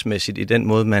procesmæssigt i den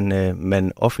måde,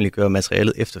 man offentliggør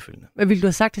materialet efterfølgende. Men ville du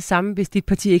have sagt det samme, hvis dit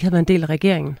parti ikke havde været en del af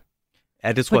regeringen?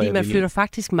 Ja, det tror Fordi jeg man flytter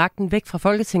faktisk magten væk fra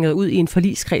Folketinget ud i en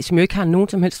forligskreds, som jo ikke har nogen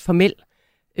som helst formel.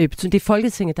 Det er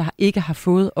Folketinget, der ikke har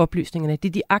fået oplysningerne. Det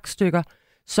er de aktstykker,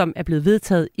 som er blevet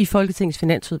vedtaget i Folketingets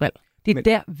finansudvalg. Det er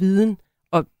der viden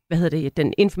og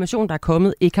den information, der er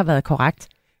kommet, ikke har været korrekt.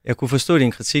 Jeg kunne forstå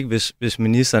din kritik, hvis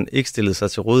ministeren ikke stillede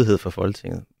sig til rådighed for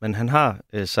Folketinget. Men han har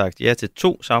sagt ja til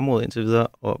 2 samråd indtil videre,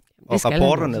 og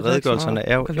rapporterne, redegørelserne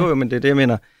er jo, men det er det, jeg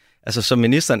mener. Altså, så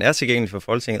ministeren er tilgængelig for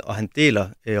Folketinget, og han deler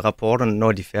rapporterne,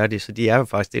 når de er færdige, så de er jo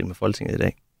faktisk delt med Folketinget i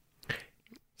dag.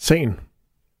 Sagen,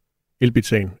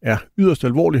 Elbit-sagen, er yderst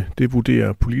alvorlig. Det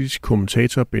vurderer politisk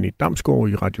kommentator Benny Damsgaard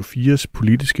i Radio 4's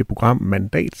politiske program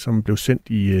Mandat, som blev sendt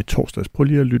i torsdags. Prøv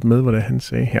lige at lytte med, hvad han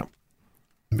sagde her.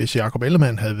 Hvis Jakob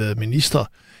Ellemann havde været minister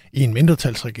i en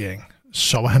mindretalsregering,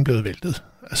 så var han blevet væltet.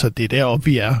 Altså, det er deroppe,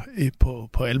 vi er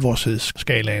på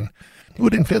alvorshedsskalaen. Nu er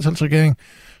det en flertalsregering,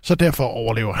 så derfor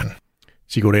overlever han.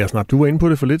 Sigurd Agersnap, du var inde på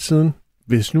det for lidt siden.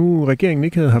 Hvis nu regeringen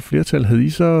ikke havde haft flertal, havde I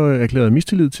så erklæret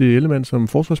mistillid til Ellemann som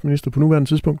forsvarsminister på nuværende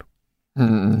tidspunkt?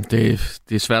 Det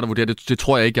er svært at vurdere. Det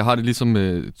tror jeg ikke. Jeg har det ligesom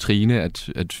Trine,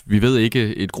 at vi ved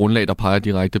ikke et grundlag, der peger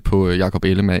direkte på Jakob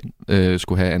Ellemann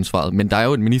skulle have ansvaret. Men der er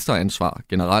jo et ministeransvar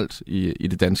generelt i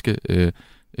det danske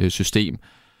system.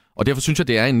 Og derfor synes jeg,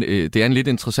 det er en lidt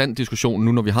interessant diskussion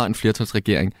nu, når vi har en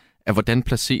flertalsregering, af hvordan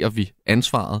placerer vi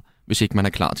ansvaret, hvis ikke man er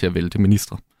klar til at vælte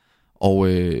ministre.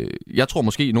 Og jeg tror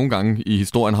måske nogle gange i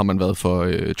historien har man været for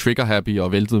trigger-happy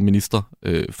og væltet minister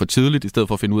for tidligt, i stedet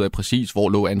for at finde ud af præcis, hvor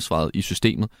lå ansvaret i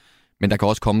systemet. Men der kan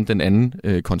også komme den anden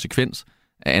konsekvens,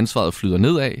 at ansvaret flyder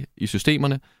nedad i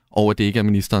systemerne, og at det ikke er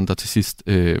ministeren, der til sidst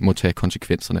må tage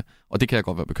konsekvenserne. Og det kan jeg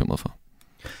godt være bekymret for.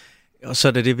 Og så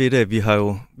er det ved det, at vi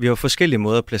har forskellige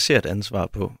måder at placere et ansvar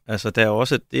på. Altså der er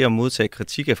også det at modtage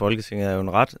kritik af Folketinget er jo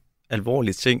en ret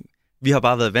alvorlig ting. Vi har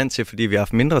bare været vant til, fordi vi har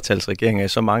haft mindretalsregeringer i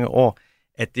så mange år,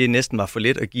 at det næsten var for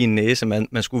let at give en næse. Man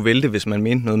skulle vælte, hvis man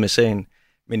mente noget med sagen.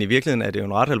 Men i virkeligheden er det jo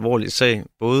en ret alvorlig sag.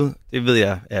 Både, det ved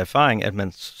jeg af erfaring, at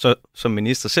man så, som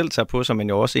minister selv tager på sig, men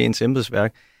jo også i ens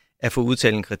embedsværk, at få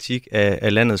udtalt en kritik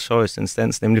af landets højeste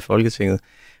instans, nemlig Folketinget.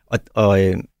 Og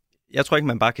jeg tror ikke,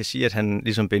 man bare kan sige, at han,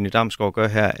 ligesom Benny Damsgaard gør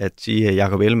her, at sige, at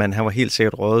Jakob Ellemann, han var helt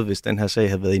sikkert røget, hvis den her sag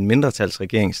havde været i en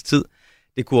mindretalsregeringstid.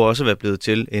 Det kunne også være blevet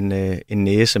til en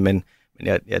næse, men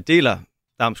jeg deler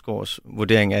Damsgaards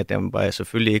vurdering af, at den var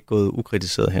selvfølgelig ikke gået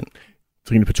ukritiseret hen.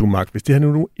 Trine Pertou-Mach, hvis det her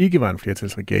nu ikke var en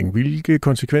flertalsregering, hvilke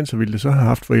konsekvenser ville det så have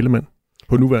haft for Ellemann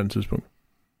på nuværende tidspunkt?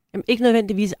 Jamen, ikke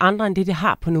nødvendigvis andre end det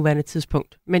har på nuværende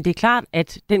tidspunkt. Men det er klart,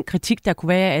 at den kritik, der kunne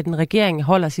være, at en regering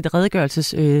holder sit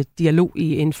redegørelsesdialog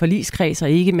i en forligskreds, og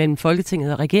ikke mellem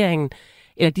Folketinget og regeringen,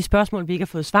 eller de spørgsmål, vi ikke har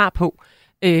fået svar på,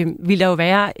 vil der jo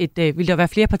være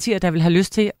flere partier, der vil have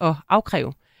lyst til at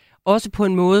afkræve. Også på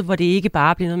en måde, hvor det ikke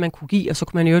bare bliver noget, man kunne give, og så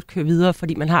kunne man jo ikke køre videre,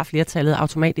 fordi man har flertallet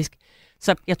automatisk.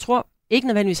 Så jeg tror ikke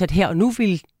nødvendigvis, at her og nu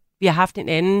vil vi have haft en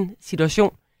anden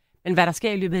situation. Men hvad der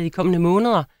sker i løbet af de kommende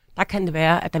måneder, der kan det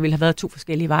være, at der vil have været 2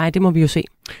 forskellige veje. Det må vi jo se.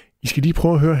 I skal lige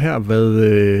prøve at høre her,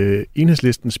 hvad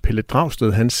Enhedslistens Pelle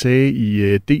Dragsted han sagde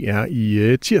i DR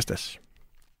i tirsdags.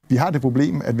 Vi har det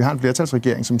problem, at vi har en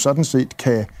flertalsregering, som sådan set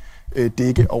kan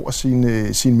dække over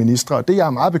sine ministre. Og det, jeg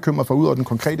er meget bekymret for ud over den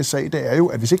konkrete sag, det er jo,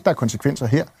 at hvis ikke der er konsekvenser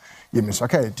her, jamen så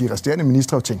kan de resterende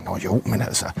ministre jo tænke, nå jo, men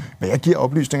altså, hvad jeg giver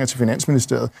oplysninger til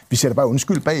Finansministeriet, vi sætter bare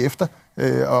undskyld bagefter,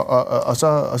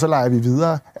 og så leger vi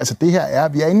videre. Altså det her er,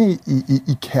 vi er inde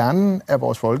i kernen af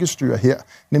vores folkestyre her,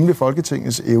 nemlig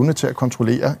Folketingets evne til at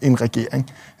kontrollere en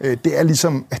regering. Det er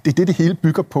ligesom, det er det hele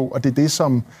bygger på, og det er det,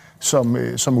 som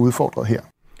er udfordret her.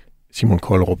 Simon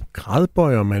Kollerup,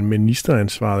 gradbøjer man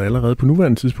ministeransvaret allerede på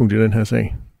nuværende tidspunkt i den her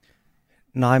sag?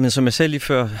 Nej, men som jeg sagde lige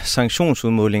før,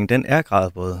 sanktionsudmålingen, den er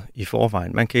gradbøjet i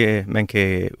forvejen. Man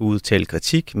kan udtale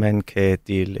kritik, man kan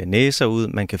dele næser ud,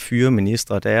 man kan fyre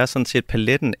ministre. Der er sådan set,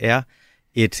 paletten er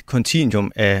et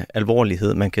kontinuum af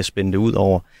alvorlighed, man kan spænde det ud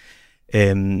over.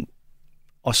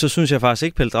 Og så synes jeg faktisk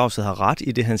ikke, Pelle Dragsted har ret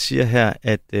i det, han siger her,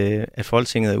 at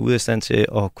Folketinget er ude af stand til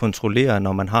at kontrollere,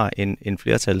 når man har en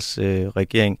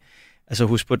flertalsregering. Altså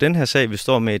husk på den her sag, vi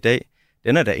står med i dag,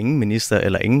 den er der ingen minister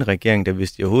eller ingen regering, der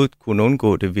hvis de overhovedet kunne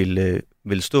undgå det,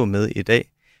 vil stå med i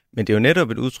dag. Men det er jo netop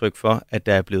et udtryk for, at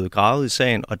der er blevet gravet i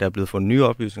sagen, og der er blevet fundet nye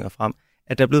oplysninger frem,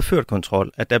 at der er blevet ført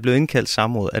kontrol, at der er blevet indkaldt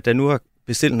samråd, at der nu er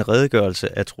bestilt en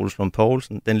redegørelse af Troels Lund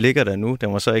Poulsen. Den ligger der nu,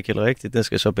 den var så ikke helt rigtig, den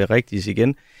skal så berigtiges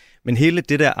igen. Men hele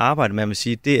det der arbejde, man vil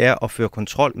sige, det er at føre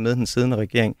kontrol med den siddende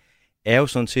regering, er jo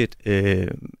sådan set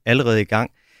allerede i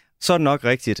gang. Så er det nok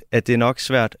rigtigt, at det er nok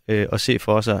svært at se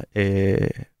for sig,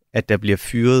 at der bliver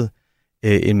fyret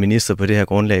en minister på det her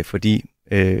grundlag, fordi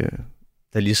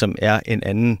der ligesom er en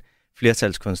anden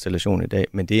flertalskonstellation i dag.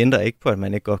 Men det ændrer ikke på, at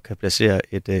man ikke godt kan placere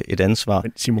et ansvar.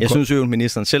 Jeg synes jo, at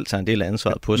ministeren selv tager en del af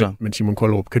ansvaret på sig. Men Simon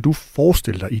Kollerup, kan du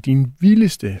forestille dig i din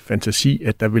vildeste fantasi,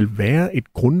 at der vil være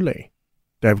et grundlag,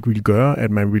 der vil gøre,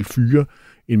 at man vil fyre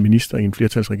en minister i en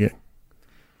flertalsregering?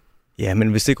 Ja, men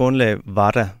hvis det grundlag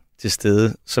var der til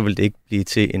stede, så vil det ikke blive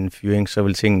til en fyring. Så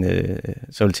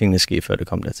vil tingene ske, før det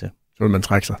kommer dertil. Så vil man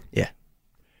trække sig? Ja.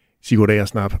 Sigurd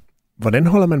Agersnap, hvordan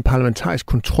holder man parlamentarisk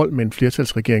kontrol med en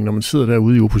flertalsregering, når man sidder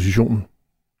derude i oppositionen?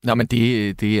 Nej, men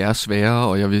det er sværere,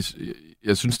 og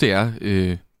jeg synes, det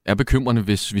er bekymrende,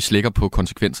 hvis vi slækker på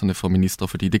konsekvenserne for ministre,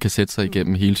 fordi det kan sætte sig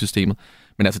igennem hele systemet.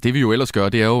 Men altså, det vi jo ellers gør,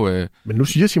 det er jo... Men nu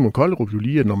siger Simon Kollerup jo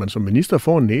lige, at når man som minister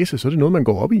får en næse, så er det noget, man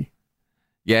går op i.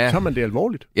 Ja. Så tager man det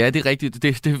alvorligt. Ja, det er rigtigt.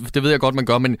 Det ved jeg godt, man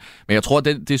gør, men jeg tror,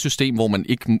 at det system, hvor man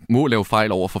ikke må lave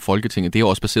fejl over for Folketinget, det er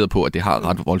også baseret på, at det har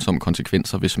ret voldsomme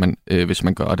konsekvenser, hvis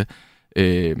man gør det.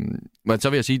 Men så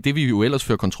vil jeg sige, det vi jo ellers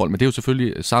fører kontrol med, det er jo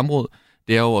selvfølgelig samråd,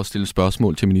 det er jo at stille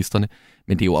spørgsmål til ministerne,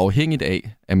 men det er jo afhængigt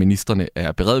af, at ministerne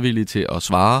er beredvillige til at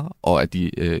svare, og at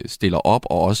de stiller op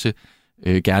og også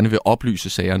gerne vil oplyse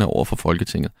sagerne over for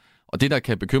Folketinget. Og det, der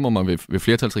kan bekymre mig ved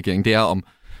flertalsregeringen, det er om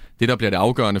det, der bliver det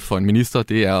afgørende for en minister,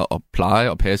 det er at pleje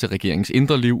og passe regeringens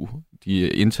indre liv, de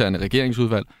interne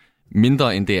regeringsudvalg,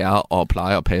 mindre end det er at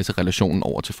pleje og passe relationen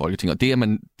over til Folketinget. Og det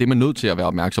er man nødt til at være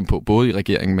opmærksom på, både i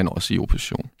regeringen, men også i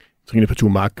opposition. Trine Pertou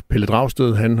Mach, Pelle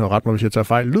Dragsted, han har ret mig, hvis jeg tager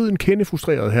fejl, lød en kende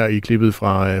frustreret her i klippet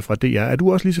fra DR. Er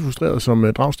du også lige så frustreret,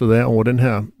 som Dragsted er over den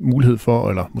her mulighed for,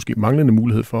 eller måske manglende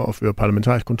mulighed for at føre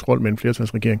parlamentarisk kontrol med en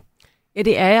flertalsregering? Ja,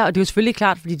 det er jeg, og det er jo selvfølgelig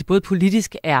klart, fordi det både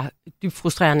politisk er dybt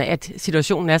frustrerende, at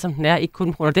situationen er, som den er, ikke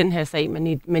kun på grund af den her sag,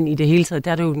 men i det hele taget.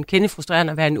 Der er det jo en kende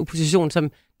frustrerende at være en opposition,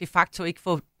 som de facto ikke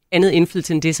får andet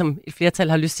indflydelse end det, som et flertal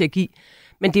har lyst til at give.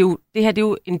 Men det her er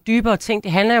jo en dybere ting.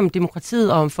 Det handler om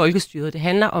demokratiet og om folkestyret. Det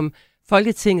handler om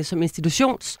Folketinget som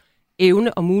institutions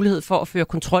evne og mulighed for at føre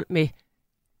kontrol med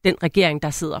den regering, der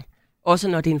sidder. Også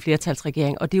når det er en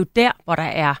flertalsregering. Og det er jo der, hvor der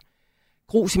er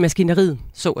grus i maskineriet,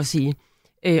 så at sige.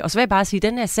 Og så vil jeg bare sige, at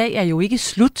den her sag er jo ikke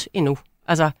slut endnu.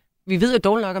 Altså, vi ved jo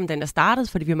dårligt nok, om den er startet,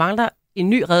 fordi vi mangler en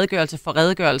ny redegørelse for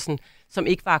redegørelsen, som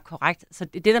ikke var korrekt. Så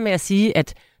det der med at sige,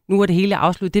 at nu er det hele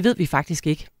afsluttet, det ved vi faktisk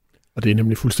ikke. Og det er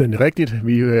nemlig fuldstændig rigtigt.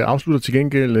 Vi afslutter til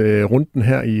gengæld runden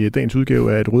her i dagens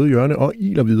udgave af Et Røde Hjørne og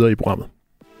iler videre i programmet.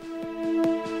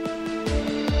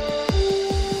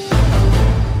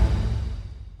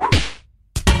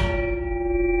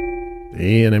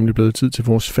 Det er nemlig blevet tid til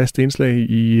vores faste indslag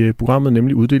i programmet,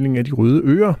 nemlig uddelingen af de røde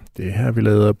ører. Det er her, vi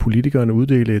lader politikerne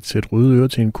uddele et sæt røde ører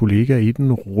til en kollega i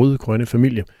den røde-grønne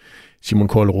familie. Simon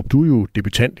Kollerup, du er jo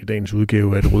debutant i dagens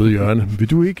udgave af Det Røde Hjørne. Vil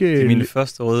du ikke... Det er mine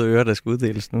første røde ører, der skal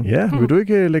uddeles nu. Ja, vil du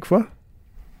ikke lægge for?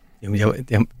 Jamen, jeg var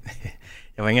ikke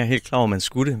engang helt klar over, man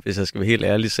skulle det, hvis jeg skal være helt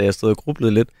ærlig, så jeg stod og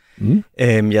grublede lidt.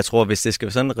 Jeg tror, hvis det skal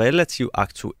være sådan relativt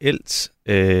aktuelt,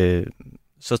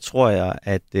 så tror jeg,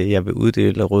 at jeg vil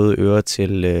uddele røde ører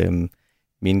til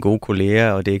mine gode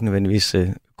kolleger, og det er ikke nødvendigvis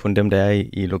kun dem, der er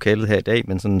i lokalet her i dag,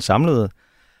 men sådan en samlet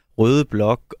røde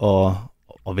blok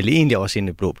og vel egentlig også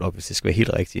en blå blok, hvis det skal være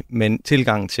helt rigtigt. Men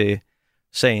tilgang til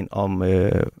sagen om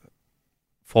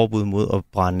forbud mod at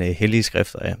brænde hellige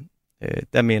skrifter af,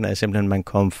 der mener jeg simpelthen, at man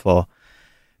kom for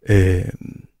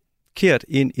kert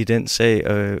ind i den sag,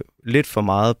 lidt for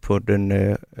meget på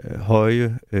den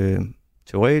høje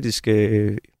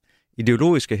teoretiske,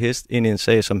 ideologiske hest ind i en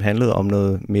sag, som handlede om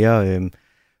noget mere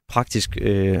praktisk,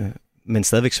 men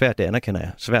stadigvæk svært, det anerkender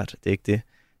jeg. Svært, det er ikke det.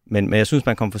 Men jeg synes,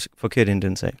 man kom forkert ind i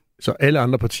den sag. Så alle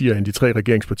andre partier end de 3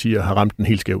 regeringspartier har ramt den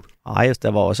helt skævt? Nej,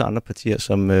 der var også andre partier,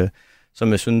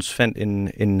 som jeg synes fandt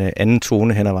en anden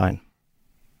tone hen ad vejen.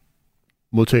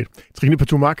 Modtaget. Trine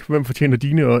Pertou Mach, hvem fortjener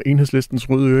dine og Enhedslistens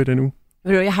røde øre i den uge?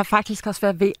 Jeg har faktisk også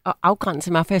været ved at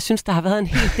afgrænse mig, for jeg synes, der har været en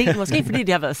hel del. Måske fordi det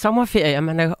har været sommerferie, og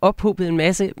man har ophobet en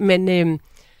masse. Men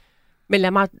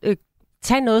lad mig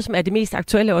tage noget, som er det mest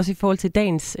aktuelle, også i forhold til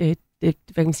dagens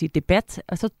debat.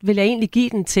 Og så vil jeg egentlig give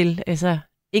den til, altså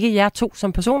ikke jer to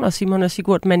som personer, Simon og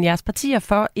Sigurd, men jeres partier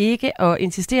for ikke at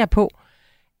insistere på,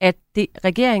 at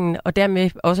regeringen og dermed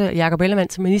også Jakob Ellemann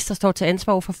som minister står til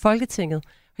ansvar for Folketinget.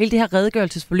 Hele det her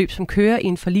redegørelsesforløb, som kører i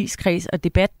en forligskreds og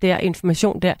debat der,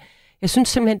 information der. Jeg synes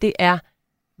simpelthen, det er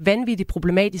vanvittigt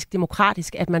problematisk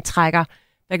demokratisk, at man trækker,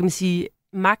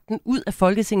 magten ud af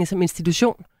Folketinget som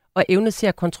institution og evne til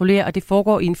at kontrollere, og det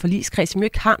foregår i en forligskreds, som jo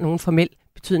ikke har nogen formel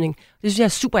betydning. Det synes jeg er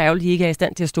super ærgerligt, at I ikke er i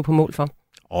stand til at stå på mål for.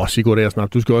 Sigurd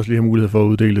Agersnap, du skal også lige have mulighed for at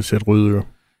uddele et sæt røde ører.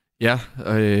 Ja,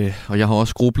 og jeg har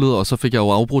også grublet, og så fik jeg jo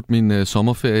afbrudt min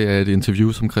sommerferie af et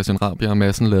interview, som Christian Rabjerg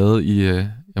Madsen lavede i,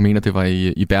 jeg mener det var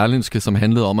i Berlingske, som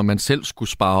handlede om, at man selv skulle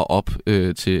spare op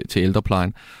til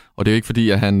ældreplejen. Og det er jo ikke fordi,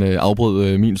 at han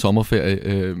afbrød min sommerferie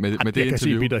med det interview. Jeg kan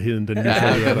se bitterheden, den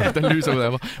den lyser ud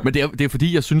af mig. Men det er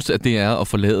fordi, jeg synes, at det er at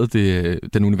forlade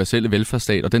den universelle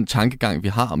velfærdsstat, og den tankegang, vi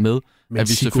har med, men at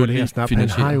vi selvfølgelig finansierer.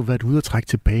 Han har jo været ude og trække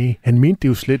tilbage. Han mente det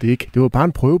jo slet ikke. Det var bare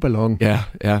en prøveballon. Ja,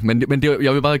 men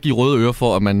jeg vil bare give røde øre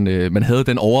for, at man havde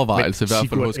den overvejelse, i hvert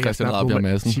fald hos Christian Rabjerg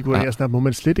Madsen. Sigurd, må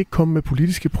man slet ikke komme med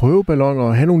politiske prøveballoner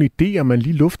og have nogle idéer, man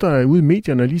lige lufter ud i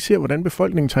medierne og lige ser, hvordan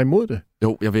befolkningen tager imod det?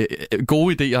 Jo,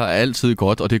 gode idéer er altid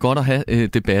godt, og det er godt at have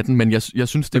debatten, men jeg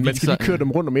synes, det man skal lige køre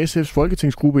dem rundt om SF's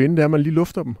folketingsgruppe, inden der man lige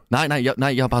lufter dem. Nej,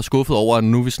 jeg er bare skuffet over, at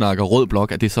nu vi snakker rød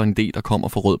blok, at det er så en idé, der kommer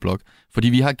fra rød blok. Fordi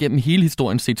vi har gennem hele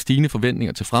historien set stigende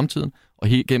forventninger til fremtiden, og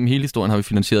gennem hele historien har vi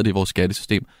finansieret det i vores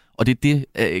skattesystem. Og det er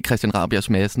det, Christian Rabjerg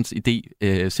Madsens idé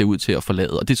ser ud til at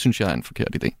forlade, og det synes jeg er en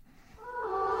forkert idé.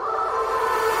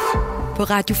 På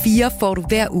Radio 4 får du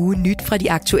hver uge nyt fra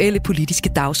de aktuelle politiske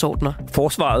dagsordner.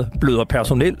 Forsvaret bløder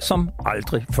personel som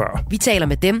aldrig før. Vi taler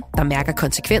med dem, der mærker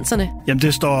konsekvenserne. Jamen,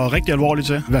 det står rigtig alvorligt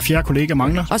til. Hver fjerde kollega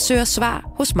mangler. Og søger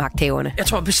svar hos magthaverne. Jeg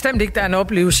tror bestemt ikke, der er en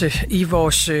oplevelse i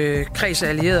vores kreds af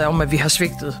allierede om, at vi har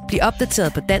svigtet. Bliv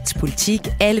opdateret på dansk politik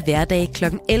alle hverdage kl.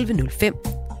 11.05.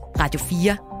 Radio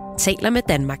 4 taler med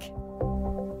Danmark.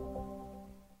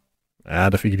 Ja,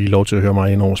 der fik I lige lov til at høre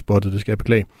mig ind over spottet, det skal jeg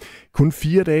beklage. Kun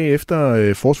 4 dage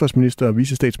efter forsvarsminister,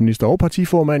 vicestatsminister og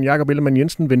partiformand Jakob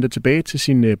Ellemann-Jensen vendte tilbage til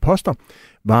sine poster,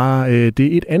 var det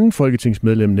et andet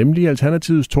folketingsmedlem, nemlig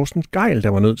Alternativets Torsten Gejl, der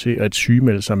var nødt til at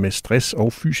sygemelde sig med stress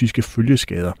og fysiske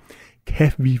følgeskader.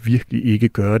 Kan vi virkelig ikke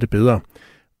gøre det bedre?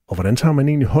 Og hvordan tager man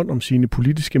egentlig hånd om sine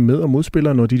politiske med- og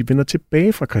modspillere, når de vender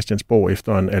tilbage fra Christiansborg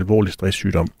efter en alvorlig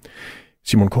stresssygdom?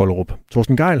 Simon Kollerup.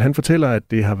 Torsten Gejl, han fortæller, at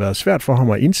det har været svært for ham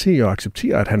at indse og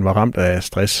acceptere, at han var ramt af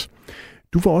stress.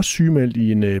 Du var også sygemeldt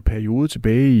i en periode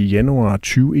tilbage i januar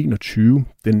 2021.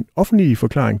 Den offentlige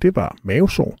forklaring, det var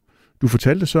mavesår. Du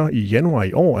fortalte så i januar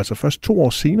i år, altså først 2 år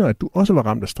senere, at du også var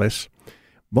ramt af stress.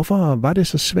 Hvorfor var det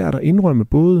så svært at indrømme,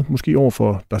 både måske over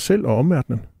for dig selv og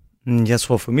omverdenen? Jeg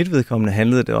tror for mit vedkommende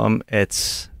handlede det om,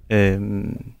 at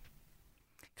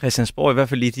Christiansborg, i hvert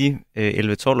fald i de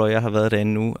 11-12 år, jeg har været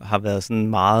derinde nu, har været sådan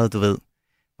meget, du ved,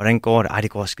 hvordan går det?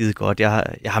 Det går skide godt. Jeg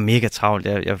har mega travlt.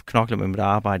 Jeg knokler med mit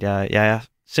arbejde. Jeg er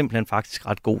simpelthen faktisk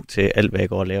ret god til alt, hvad jeg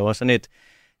går og laver. Det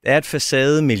er et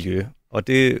facademiljø, og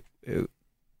det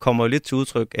kommer jo lidt til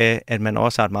udtryk af, at man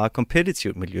også har et meget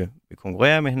kompetitivt miljø. Vi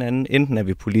konkurrerer med hinanden. Enten er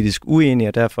vi politisk uenige,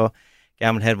 og derfor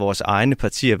gerne vil have, at vores egne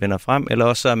partier vender frem, eller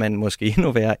også er man måske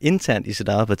endnu værre internt i sit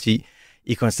eget parti,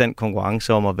 i konstant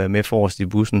konkurrence om at være med forrest i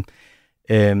bussen.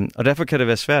 Og derfor kan det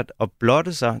være svært at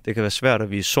blotte sig, det kan være svært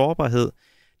at vise sårbarhed,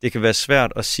 det kan være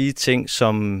svært at sige ting,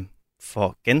 som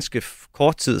for ganske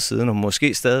kort tid siden, og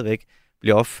måske stadigvæk,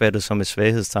 bliver opfattet som et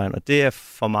svaghedstegn. Og det er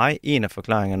for mig en af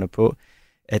forklaringerne på,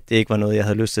 at det ikke var noget, jeg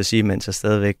havde lyst til at sige, mens jeg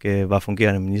stadigvæk var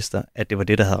fungerende minister, at det var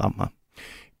det, der havde ramt mig.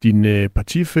 Din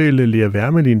partifælle Lea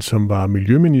Wermelin, som var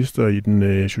miljøminister i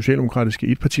den socialdemokratiske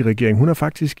etpartiregering, hun har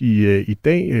faktisk i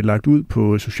dag lagt ud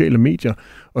på sociale medier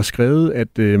og skrevet,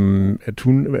 at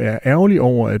hun er ærgerlig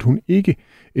over, at hun ikke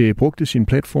brugte sin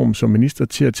platform som minister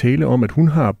til at tale om, at hun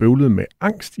har bøvlet med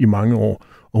angst i mange år,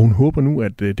 og hun håber nu,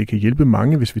 at det kan hjælpe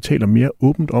mange, hvis vi taler mere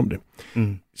åbent om det.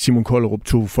 Simon Kollerup,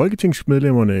 tog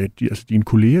folketingsmedlemmerne, altså dine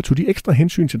kolleger, tog de ekstra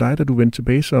hensyn til dig, da du vendte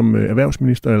tilbage som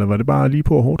erhvervsminister, eller var det bare lige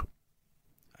på og hårdt?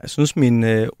 Jeg synes,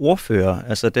 mine ordfører,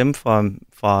 altså dem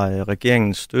fra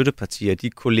regeringens støttepartier, de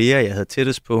kolleger, jeg havde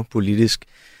tættest på politisk,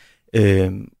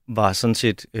 var sådan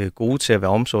set gode til at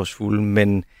være omsorgsfulde,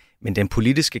 men den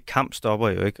politiske kamp stopper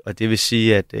jo ikke, og det vil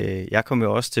sige, at jeg kommer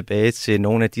jo også tilbage til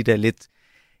nogle af de der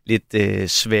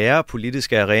lidt svære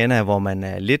politiske arenaer, hvor man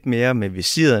er lidt mere med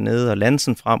visiret nede og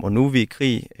lansen frem, og nu er vi i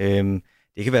krig.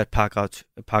 Det kan være et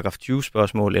paragraf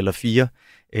 20-spørgsmål eller 4.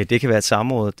 Det kan være et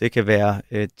samråd. Det kan være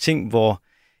ting, hvor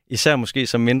især måske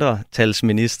som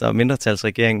mindretalsminister og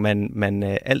mindretalsregering, man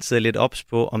altid er lidt ops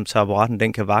på, om taburetten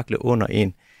den kan vakle under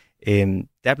en.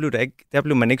 Der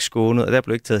blev man ikke skånet, og der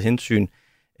blev ikke taget hensyn.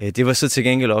 Det var så til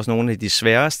gengæld også nogle af de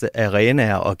sværeste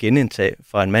arenaer at genindtage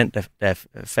fra en mand, der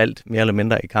faldt mere eller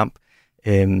mindre i kamp.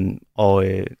 Og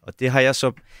det har jeg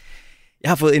så...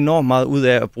 Jeg har fået enormt meget ud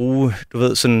af at bruge,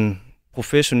 sådan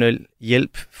professionel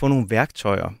hjælp, få nogle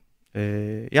værktøjer.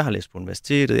 Jeg har læst på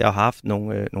universitetet, jeg har haft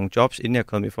nogle jobs, inden jeg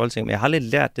kom i Folketinget, men jeg har lidt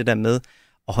lært det der med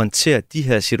at håndtere de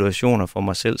her situationer for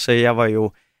mig selv, så jeg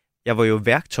var jo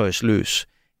værktøjsløs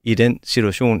i den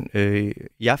situation,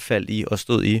 jeg faldt i og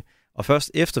stod i. Og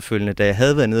først efterfølgende, da jeg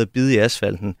havde været nede og bide i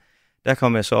asfalten, der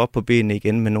kom jeg så op på benene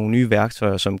igen med nogle nye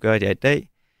værktøjer, som gør, at jeg i dag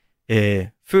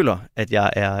føler, at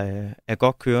jeg er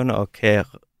godt kørende og kan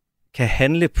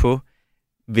handle på,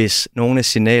 hvis nogle af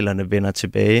signalerne vender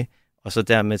tilbage, og så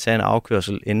dermed tage en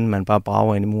afkørsel, inden man bare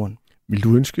brager ind i muren. Vil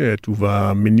du ønske, at du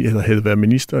havde været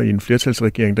minister i en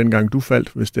flertalsregering, dengang du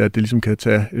faldt, hvis det ligesom kan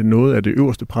tage noget af det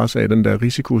øverste pres af den der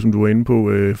risiko, som du var inde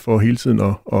på, for hele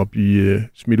tiden at blive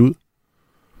smidt ud?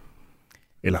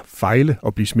 Eller fejle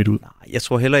og blive smidt ud? Nej, jeg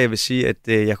tror hellere, jeg vil sige, at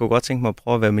jeg kunne godt tænke mig at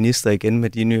prøve at være minister igen med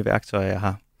de nye værktøjer, jeg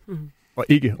har. Og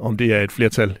ikke, om det er et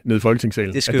flertal nede i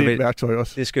Folketingssalen. Det er det et værktøj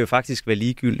også? Det skal jo faktisk være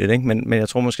ligegyldigt, ikke? Men jeg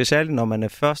tror måske særligt, når man er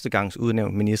førstegangs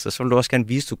udnævnt minister, så vil du også gerne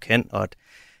vise, du kan, og at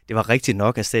det var rigtigt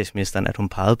nok af statsministeren, at hun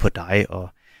pegede på dig, og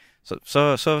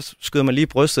så skyder man lige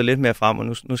brystet lidt mere frem, og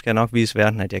nu skal jeg nok vise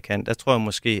verden, at jeg kan. Der tror jeg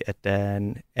måske, at der er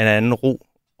en anden ro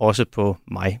også på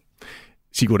mig.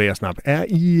 Sigurd Agersnap, er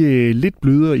I lidt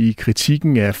blødere i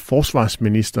kritikken af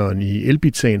forsvarsministeren i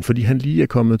Elbit-sagen, fordi han lige er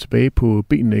kommet tilbage på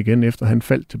benene igen, efter han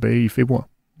faldt tilbage i februar?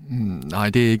 Nej,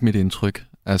 det er ikke mit indtryk.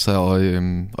 Altså,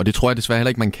 og det tror jeg desværre heller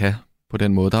ikke, man kan på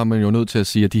den måde. Der er man jo nødt til at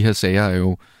sige, at de her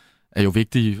sager er jo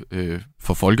vigtige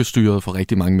for folkestyret, for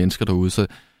rigtig mange mennesker derude. Så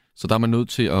der er man nødt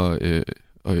til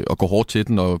at gå hårdt til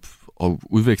den og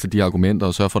udveksle de argumenter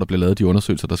og sørge for, at der bliver lavet de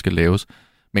undersøgelser, der skal laves.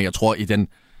 Men jeg tror,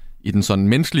 i den sådan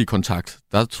menneskelige kontakt,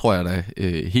 der tror jeg da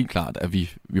helt klart, at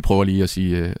vi prøver lige at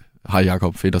sige, hej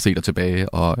Jakob, fedt at se dig tilbage.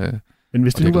 Men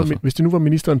hvis det nu var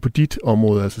ministeren på dit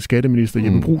område, altså skatteminister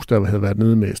Jeppe Bruus, der havde været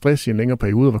nede med stress i en længere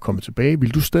periode og var kommet tilbage,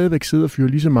 ville du stadigvæk sidde og fyre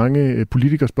lige så mange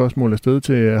politikerspørgsmål afsted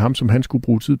til ham, som han skulle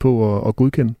bruge tid på at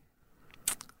godkende?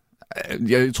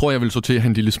 Jeg tror, jeg vil sortere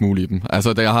en lille smule i dem.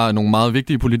 Altså, jeg har nogle meget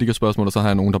vigtige politikerspørgsmål, og så har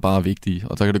jeg nogle, der bare er vigtige.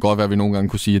 Og så kan det godt være, at vi nogle gange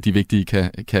kunne sige, at de vigtige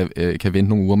kan vente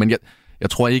nogle uger. Men jeg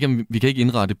tror ikke, at vi kan ikke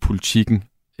indrette politikken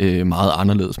meget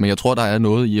anderledes. Men jeg tror, der er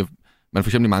noget i, at man for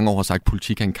eksempel i mange år har sagt, at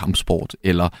politik er en kampsport,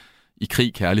 eller i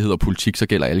krig, kærlighed og politik, så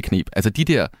gælder alle knep. Altså de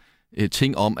der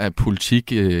ting om, at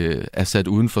politik er sat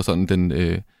uden for sådan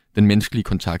den menneskelige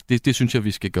kontakt, det synes jeg,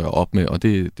 vi skal gøre op med, og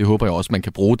det håber jeg også, man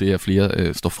kan bruge det, at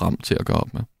flere står frem til at gøre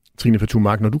op med. Trine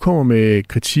Pertou-Mach, når du kommer med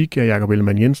kritik af Jakob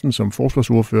Ellemann-Jensen som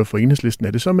forsvarsordfører for Enhedslisten,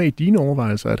 er det så med i dine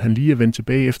overvejelser, at han lige er vendt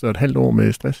tilbage efter et halvt år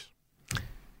med stress?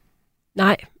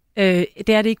 Nej, det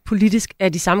er det ikke politisk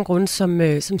af de samme grunde,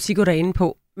 som Sigurd er inde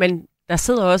på, men der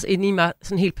sidder også inde i mig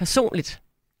sådan helt personligt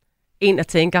en, der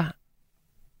tænker,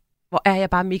 hvor er jeg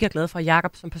bare mega glad for, at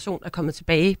Jakob som person er kommet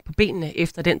tilbage på benene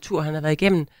efter den tur, han har været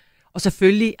igennem. Og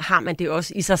selvfølgelig har man det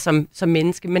også i sig som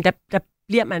menneske, men der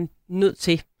bliver man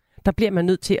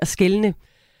nødt til at skelne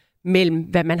mellem,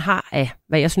 hvad man har af,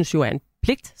 hvad jeg synes jo er en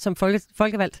pligt som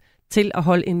folkevalgt, til at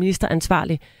holde en minister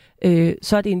ansvarlig.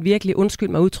 Så er det en virkelig, undskyld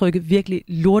mig udtrykket, virkelig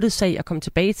lortet sag at komme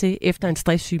tilbage til efter en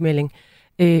stresssygemelding.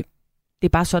 Det er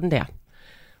bare sådan der.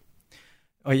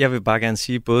 Og jeg vil bare gerne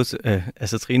sige, både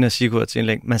Trine og Sigurd til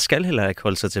indlæg, man skal heller ikke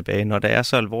holde sig tilbage, når der er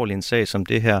så alvorlig en sag som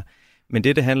det her. Men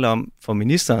det handler om for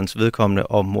ministerens vedkommende,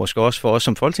 og måske også for os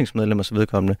som folketingsmedlemmers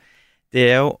vedkommende,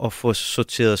 det er jo at få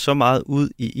sorteret så meget ud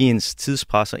i ens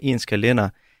tidspres og ens kalender,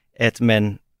 at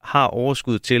man har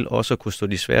overskud til også at kunne stå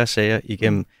de svære sager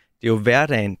igennem. Det er jo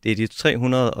hverdagen, det er de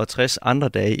 360 andre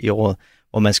dage i året,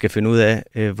 hvor man skal finde ud af,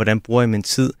 hvordan bruger jeg min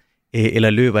tid, eller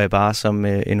løber jeg bare som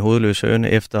en hovedløs høne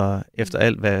efter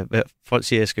alt, hvad folk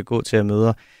siger, jeg skal gå til at møde.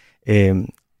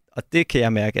 Og det kan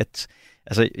jeg mærke, at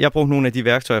jeg brugte nogle af de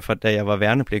værktøjer fra, da jeg var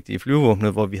værnepligtig i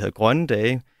flyvevåbnet, hvor vi havde grønne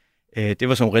dage. Det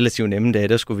var sådan relativt nemme dage,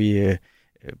 der skulle vi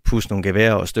puste nogle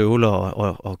geværer og støvler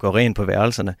og gå rent på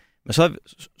værelserne. Men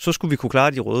så skulle vi kunne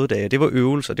klare de røde dage. Det var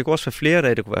øvelser. Det kunne også være flere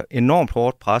dage. Det kunne være enormt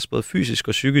hårdt pres, både fysisk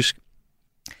og psykisk.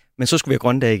 Men så skulle vi have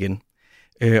grønne dage igen.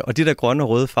 Og de der grønne og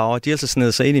røde farver, de er altså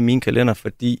snedet sig ind i min kalender,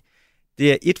 fordi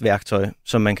det er et værktøj,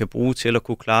 som man kan bruge til at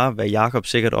kunne klare, hvad Jakob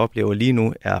sikkert oplever lige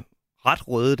nu, er ret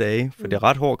røde dage, for det er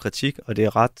ret hård kritik, og det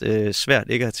er ret svært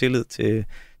ikke at have tillid til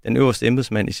den øverste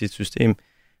embedsmand i sit system.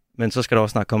 Men så skal der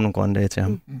også snart komme nogle grønne dage til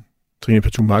ham. Trine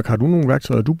Pertou-Mach, har du nogle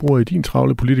værktøjer, du bruger i din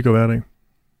travle politikerhverdag?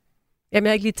 Jamen,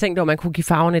 jeg har ikke lige tænkt over, at man kunne give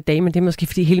farverne et dag, men det er måske,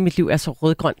 fordi hele mit liv er så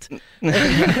rødgrønt.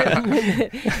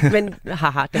 men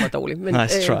haha, det var dårligt. Men,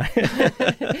 nice try.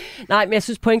 Nej, men jeg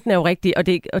synes, pointen er jo rigtig,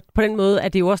 og på den måde er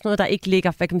det jo også noget, der ikke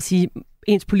ligger, hvad kan man sige,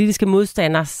 ens politiske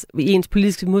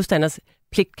modstanders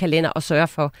pligtkalender at sørge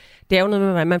for. Det er jo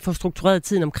noget med, at man får struktureret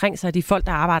tiden omkring sig, og de folk,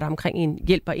 der arbejder omkring en,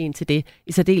 hjælper en til det,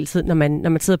 i særdeleshed, når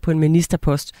man sidder på en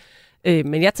ministerpost.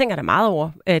 Men jeg tænker da meget over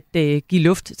at give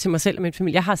luft til mig selv og min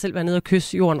familie. Jeg har selv været nede og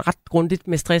kysse jorden ret grundigt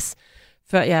med stress,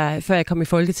 før jeg kom i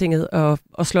Folketinget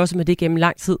og slås med det gennem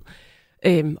lang tid.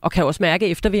 Og kan også mærke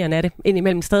efterværende af det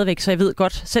indimellem stadigvæk, så jeg ved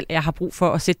godt selv, at jeg har brug for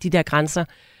at sætte de der grænser.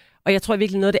 Og jeg tror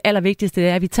virkelig, noget af det allervigtigste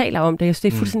er, at vi taler om det. Jeg synes,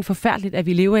 det er fuldstændig forfærdeligt, at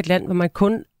vi lever i et land, hvor man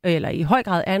kun, eller i høj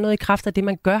grad, er noget i kraft af det,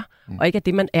 man gør, og ikke af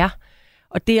det, man er.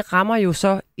 Og det rammer jo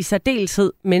så i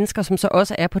særdeleshed mennesker, som så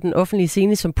også er på den offentlige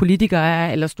scene, som politikere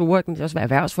er, eller store, det kan også være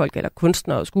erhvervsfolk, eller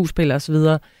kunstnere og skuespillere osv.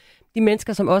 De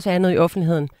mennesker, som også er noget i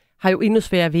offentligheden, har jo endnu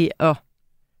sværere ved at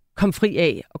komme fri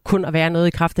af, og kun at være noget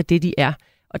i kraft af det, de er.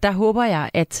 Og der håber jeg,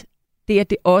 at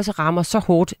det også rammer så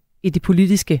hårdt i det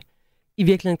politiske, i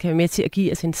virkeligheden kan være med til at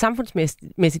give os en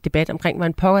samfundsmæssig debat omkring,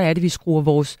 hvordan pokker er det, vi skruer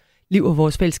vores liv og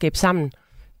vores fællesskab sammen.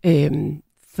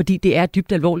 Fordi det er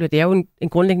dybt alvorligt, og det er jo en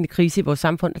grundlæggende krise i vores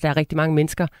samfund, og der er rigtig mange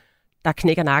mennesker, der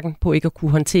knækker nakken på ikke at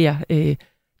kunne håndtere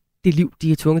det liv,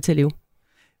 de er tvunget til at leve.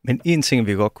 Men en ting,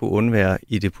 vi godt kunne undvære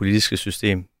i det politiske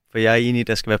system, for jeg er enig i, at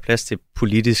der skal være plads til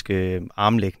politiske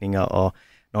armlægninger, og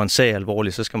når en sag er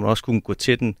alvorlig, så skal man også kunne gå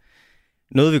til den.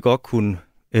 Noget, vi godt kunne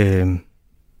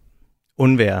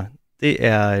undvære, det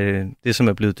er det, som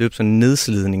er blevet døbt som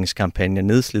nedslidningskampagner,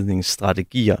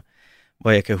 nedslidningsstrategier,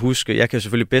 hvor jeg kan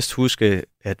selvfølgelig bedst huske,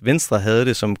 at Venstre havde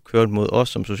det, som kørte mod os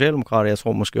som socialdemokrater. Jeg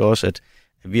tror måske også, at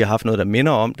vi har haft noget, der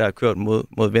minder om, der er kørt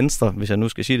mod Venstre, hvis jeg nu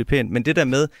skal sige det pænt. Men det der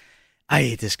med,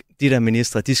 de der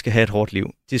ministre, de skal have et hårdt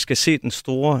liv. De skal se den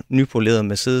store, nypolerede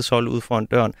Mercedes holde ud foran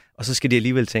døren, og så skal de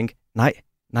alligevel tænke, nej,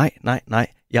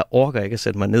 jeg orker ikke at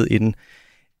sætte mig ned i den.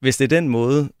 Hvis det er den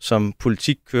måde, som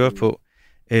politik kører på,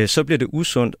 så bliver det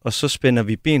usundt, og så spænder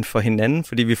vi ben for hinanden,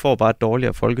 fordi vi får bare et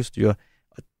dårligere folkestyre.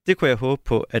 Og det kunne jeg håbe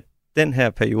på, at den her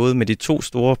periode med de 2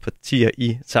 store partier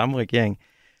i samme regering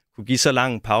kunne give så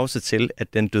lang en pause til,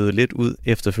 at den døde lidt ud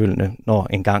efterfølgende, når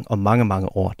engang om mange,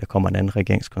 mange år, der kommer en anden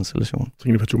regeringskonstellation.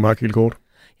 Trine Pertou-Mach, helt kort.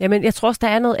 Jamen, jeg tror også, der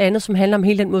er noget andet, som handler om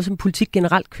hele den måde, som politik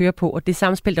generelt kører på, og det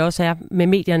samspil, der også er med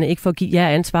medierne, ikke for at give jer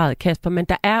ansvaret, Kasper, men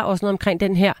der er også noget omkring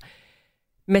den her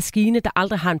maskine, der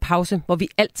aldrig har en pause, hvor vi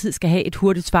altid skal have et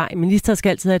hurtigt svar. En minister skal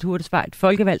altid have et hurtigt svar, et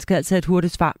folkevalg skal altid have et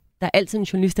hurtigt svar. Der er altid en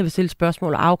journalist, der vil stille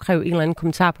spørgsmål og afkræve en eller anden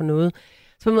kommentar på noget.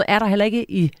 Så på en måde er der heller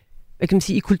ikke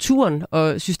i kulturen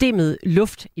og systemet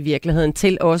luft i virkeligheden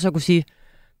til også at kunne sige,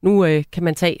 nu kan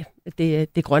man tage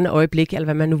det grønne øjeblik, eller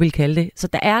hvad man nu vil kalde det. Så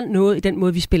der er noget i den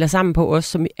måde, vi spiller sammen på også,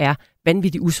 som er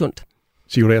vanvittigt usundt.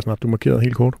 Sigurd Agersnap, du markerede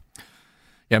helt kort.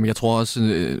 Jamen, jeg tror også,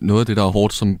 noget af det, der er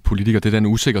hårdt som politiker, det er den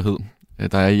usikkerhed,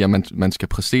 der er i, at man skal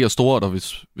præstere stort, og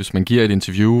hvis man giver et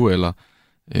interview, eller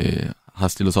har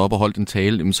stillet sig op og holdt en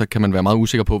tale, så kan man være meget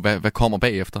usikker på, hvad kommer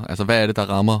bagefter. Altså, hvad er det, der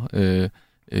rammer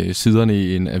siderne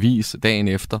i en avis dagen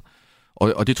efter?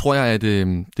 Og det tror jeg, at det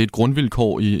er et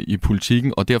grundvilkår i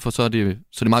politikken, og derfor så er det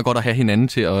meget godt at have hinanden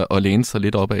til at læne sig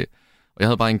lidt op af. Og jeg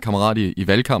havde bare en kammerat i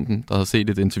valgkampen, der havde set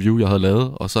et interview, jeg havde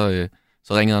lavet, og så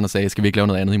ringede han og sagde, skal vi ikke lave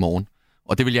noget andet i morgen?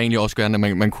 Og det vil jeg egentlig også gøre, at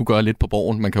man kunne gøre lidt på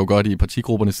borgen. Man kan jo gøre det i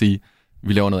partigrupperne og sige,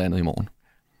 vi laver noget andet i morgen.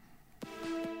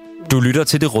 Du lytter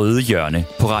til Det Røde Hjørne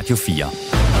på Radio 4.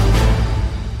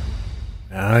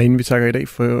 Ja, inden vi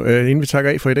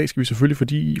takker af for i dag, skal vi selvfølgelig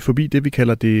forbi det, vi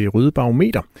kalder det røde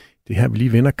barometer. Det her, vi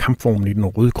lige vender kampformen i den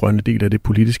rød-grønne del af det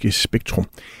politiske spektrum.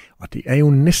 Og det er jo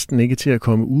næsten ikke til at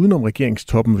komme udenom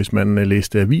regeringstoppen, hvis man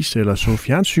læste avis eller så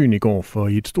fjernsyn i går. For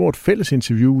i et stort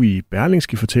fællesinterview i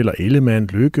Berlingske fortæller Ellemann,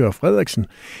 Løkke og Frederiksen,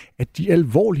 at de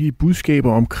alvorlige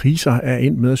budskaber om kriser er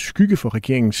endt med at skygge for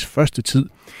regeringens første tid.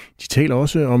 De taler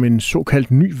også om en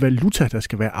såkaldt ny valuta, der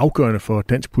skal være afgørende for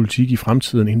dansk politik i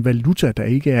fremtiden. En valuta, der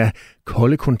ikke er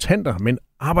kolde kontanter, men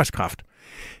arbejdskraft.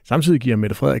 Samtidig giver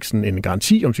Mette Frederiksen en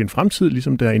garanti om sin fremtid,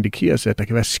 ligesom der indikeres, at der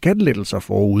kan være skattelettelser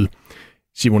forude.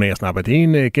 Simon Agersnap, er det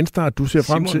en genstart, du ser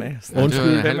frem til?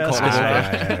 Undskyld.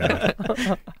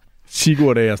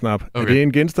 Sigurd Agersnap, okay. Er det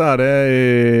en genstart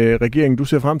af regeringen, du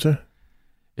ser frem til?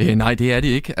 Nej, det er det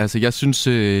ikke. Altså, jeg synes,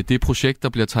 det projekt, der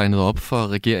bliver tegnet op for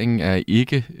regeringen, er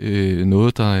ikke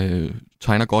noget, der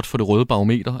tegner godt for det røde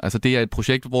barometer. Altså, det er et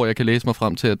projekt, hvor jeg kan læse mig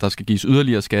frem til, at der skal gives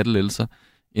yderligere skattelettelser,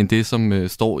 end det, som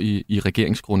står i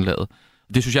regeringsgrundlaget.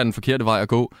 Det synes jeg er den forkerte vej at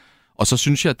gå. Og så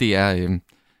synes jeg, det er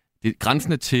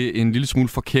grænsende til en lille smule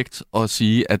forkægt at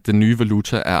sige, at den nye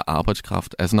valuta er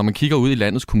arbejdskraft. Altså, når man kigger ud i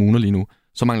landets kommuner lige nu,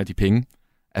 så mangler de penge.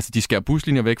 Altså, de skærer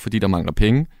buslinjer væk, fordi der mangler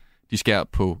penge.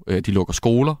 De lukker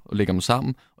skoler og lægger dem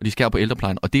sammen, og de skærer på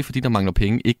ældreplejen. Og det er, fordi der mangler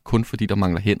penge, ikke kun fordi der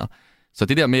mangler hænder. Så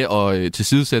det der med at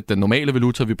tilsidesætte den normale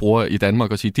valuta, vi bruger i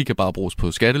Danmark, og sige, de kan bare bruges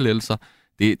på skattelettelser,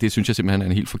 det synes jeg simpelthen er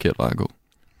en helt forkert vej at gå.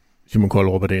 Simon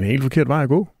Kollerup, er det en helt forkert vej at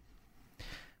gå?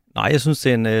 Nej, jeg synes,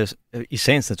 det er i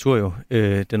sagens natur jo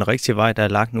den rigtige vej, der er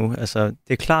lagt nu. Altså, det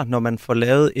er klart, når man får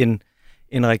lavet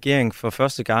en regering for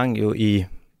første gang jo i,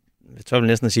 jeg tror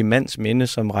næsten at sige mands minde,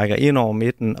 som rækker ind over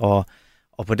midten, og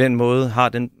på den måde har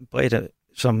den bredde,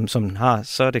 som den har,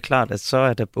 så er det klart, at så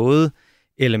er der både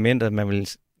elementer, man vil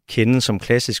kende som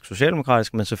klassisk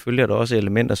socialdemokratisk, men selvfølgelig er der også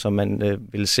elementer, som man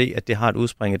vil se, at det har et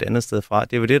udspring et andet sted fra.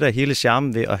 Det er jo det, der er hele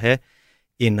charmen ved at have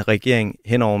en regering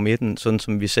hen over midten, sådan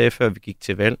som vi sagde før vi gik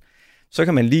til valg. Så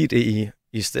kan man lide det i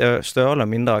i større eller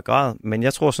mindre grad, men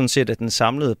jeg tror sådan set, at den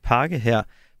samlede pakke her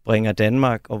bringer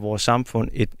Danmark og vores samfund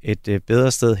et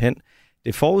bedre sted hen.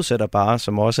 Det forudsætter bare,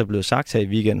 som også er blevet sagt her i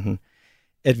weekenden,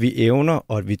 at vi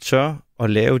evner og at vi tør at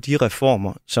lave de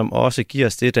reformer, som også giver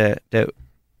os det, der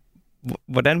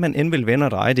hvordan man end vil vende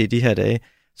og dreje det i de her dage,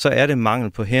 så er det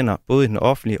mangel på hænder, både i den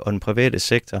offentlige og den private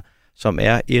sektor, som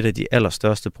er et af de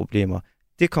allerstørste problemer.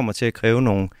 Det kommer til at kræve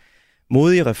nogle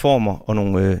modige reformer og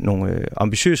nogle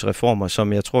ambitiøse reformer,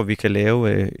 som jeg tror, vi kan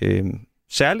lave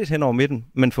særligt hen over midten,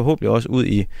 men forhåbentlig også ud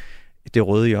i det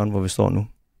røde hjørne, hvor vi står nu.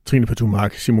 Trine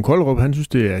Pertou-Mark, Simon Kollerup, han synes,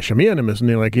 det er charmerende med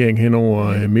sådan en regering hen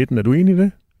over midten. Er du enig i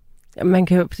det? Man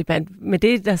kan jo, med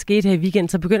det, der skete her i weekenden,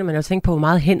 så begynder man jo at tænke på, hvor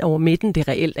meget hen over midten det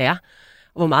reelt er,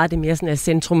 og hvor meget det mere sådan er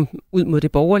centrum ud mod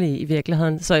det borgerlige i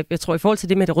virkeligheden. Så jeg tror, i forhold til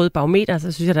det med det røde barometer,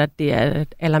 så synes jeg, at det er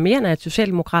alarmerende, at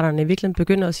Socialdemokraterne i virkeligheden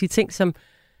begynder at sige ting, som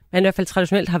man i hvert fald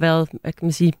traditionelt har været, kan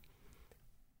man sige,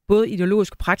 både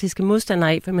ideologisk og praktiske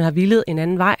modstandere af, for man har villet en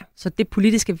anden vej. Så det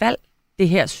politiske valg, det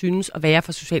her synes at være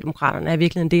for Socialdemokraterne, er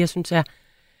virkelig det, jeg synes er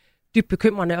dybt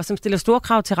bekymrende, og som stiller store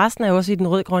krav til resten af også i den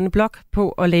rød-grønne blok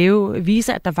på at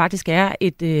vise, at der faktisk er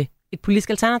et politisk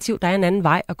alternativ, der er en anden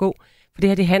vej at gå. For det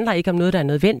her, det handler ikke om noget, der er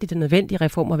nødvendigt. Det er nødvendige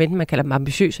reformer, enten man kalder dem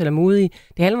ambitiøse eller modige.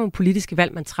 Det handler om politiske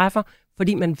valg, man træffer,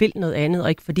 fordi man vil noget andet, og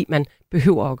ikke fordi man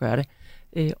behøver at gøre det.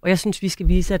 Og jeg synes, vi skal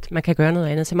vise, at man kan gøre noget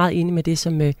andet. Så jeg er meget enig med det,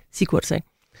 som Sigurd sagde.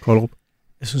 Kollerup.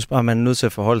 Jeg synes bare, man er nødt til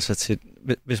at forholde sig til,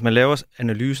 hvis man laver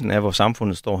analysen af, hvor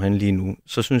samfundet står hen lige nu,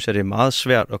 så synes jeg, det er meget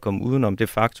svært at komme udenom det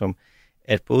faktum,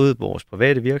 at både vores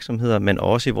private virksomheder, men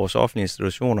også i vores offentlige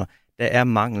institutioner, der er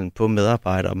manglen på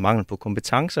medarbejdere, manglen på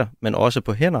kompetencer, men også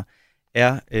på hænder,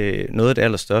 er noget af det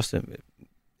allerstørste.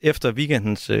 Efter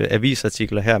weekendens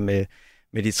avisartikler her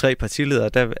med de 3 partiledere,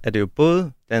 der er det jo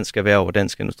både Dansk Erhverv og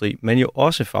Dansk Industri, men jo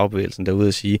også fagbevægelsen derude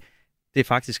at sige, det er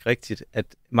faktisk rigtigt, at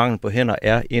mangel på hænder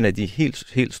er en af de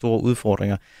helt store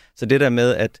udfordringer. Så det der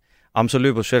med, at så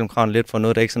løber Socialdemokraterne lidt for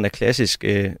noget, der ikke sådan er klassisk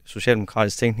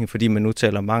socialdemokratisk tænkning, fordi man nu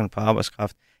taler om mangel på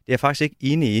arbejdskraft, det er jeg faktisk ikke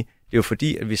enig i. Det er jo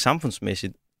fordi, at vi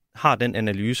samfundsmæssigt har den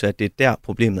analyse, at det er der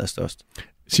problemet er størst.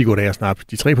 Sigurd Agersnap,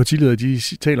 de 3 partiledere, de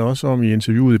taler også om i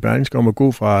interviewet i Berlingske om at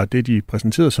gå fra det, de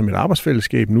præsenterede som et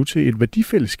arbejdsfællesskab, nu til et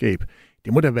værdifællesskab.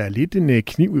 Det må da være lidt en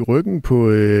kniv i ryggen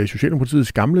på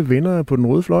Socialdemokratiets gamle venner på den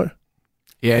røde fløj.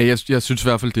 Ja, jeg synes i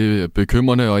hvert fald, det er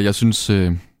bekymrende, og jeg synes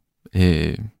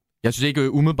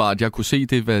ikke umiddelbart, at jeg kunne se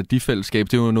det værdifællesskab.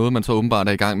 Det er jo noget, man så åbenbart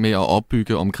er i gang med at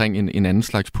opbygge omkring en anden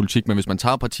slags politik. Men hvis man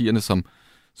tager partierne,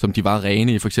 som de var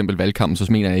rene i for eksempel valgkampen, så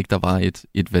mener jeg ikke, der var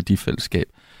et værdifællesskab.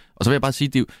 Og så vil jeg bare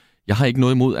sige, jeg har ikke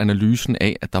noget imod analysen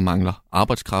af, at der mangler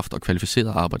arbejdskraft og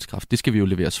kvalificeret arbejdskraft. Det skal vi jo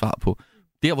levere svar på.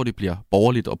 Der, hvor det bliver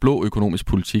borgerligt og blå økonomisk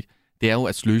politik, det er jo,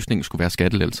 at løsningen skulle være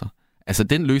skattelettelser. Altså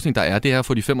den løsning, der er, det er at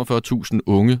få de 45.000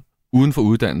 unge uden for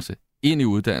uddannelse, ind i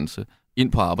uddannelse,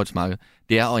 ind på arbejdsmarkedet.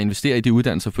 Det er at investere i de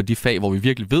uddannelser for de fag, hvor vi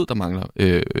virkelig ved, der mangler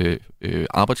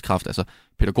arbejdskraft, altså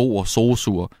pædagoger,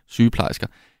 sosuer, sygeplejersker.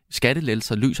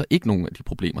 Skattelettelser løser ikke nogen af de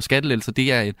problemer. Skattelettelser,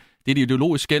 det er et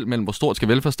ideologisk skel mellem, hvor stort skal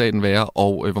velfærdsstaten være,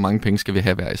 og hvor mange penge skal vi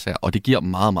have hver især. Og det giver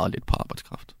meget, meget lidt på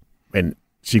arbejdskraft. Men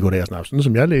Sigurd Agersnap, sådan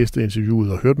som jeg læste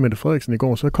interviewet og hørte Mette Frederiksen i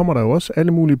går, så kommer der jo også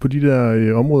alle mulige på de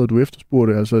der områder, du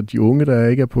efterspurgte. Altså de unge, der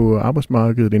ikke er på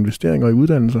arbejdsmarkedet, investeringer i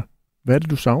uddannelser. Hvad er det,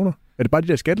 du savner? Er det bare de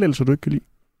der skattelettelser, du ikke kan lide?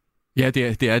 Ja,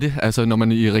 det er det. Altså, når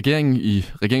man i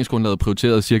regeringsgrundlaget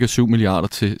prioriterede cirka 7 milliarder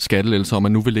til skattelettelser, og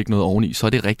man nu vil lægge noget oveni, så er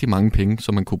det rigtig mange penge,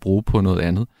 som man kunne bruge på noget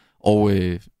andet. Og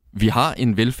vi har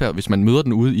en velfærd, hvis man møder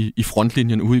den ude i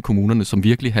frontlinjen, ude i kommunerne, som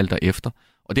virkelig halter efter.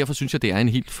 Og derfor synes jeg, det er en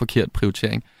helt forkert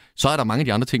prioritering. Så er der mange af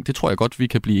de andre ting, det tror jeg godt, vi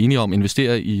kan blive enige om.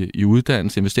 Investere i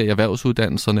uddannelse, investere i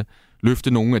erhvervsuddannelserne,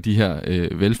 løfte nogle af de her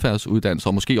velfærdsuddannelser,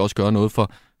 og måske også gøre noget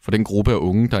for den gruppe af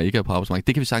unge, der ikke er på arbejdsmarkedet.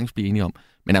 Det kan vi sagtens blive enige om.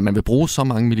 Men at man vil bruge så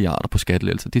mange milliarder på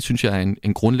skattelettelser, det synes jeg er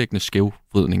en grundlæggende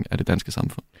skævvridning af det danske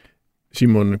samfund.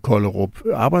 Simon Kollerup,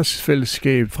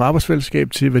 fra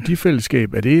arbejdsfællesskab til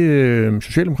værdifællesskab, er det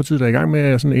Socialdemokratiet, der er i gang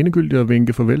med sådan endegyldigt at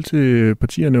vinke farvel til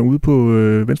partierne ude på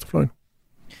venstrefløjen?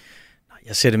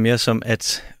 Jeg ser det mere som,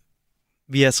 at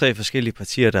vi er 3 forskellige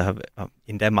partier, der har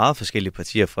endda meget forskellige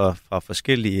partier fra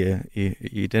forskellige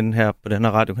i den her, på den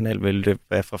her radiokanal, vil det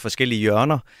være fra forskellige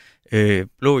hjørner,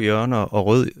 blå hjørner og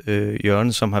rød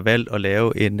hjørne, som har valgt at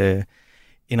lave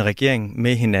en regering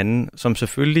med hinanden, som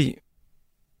selvfølgelig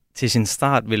til sin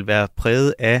start vil være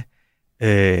præget af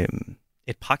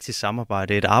et praktisk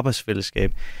samarbejde, et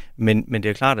arbejdsfællesskab. Men det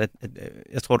er klart, at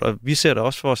jeg tror, at vi ser det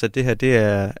også for os, at det her det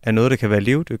er noget, der kan være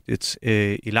levedygtigt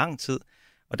i lang tid.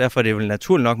 Og derfor er det vel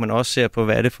naturligt nok, at man også ser på,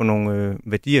 hvad er det for nogle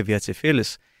værdier, vi har til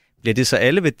fælles. Bliver det så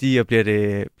alle værdier? Bliver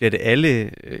det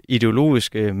alle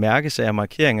ideologiske mærkesager og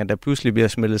markeringer, der pludselig bliver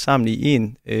smeltet sammen i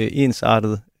en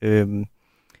ensartet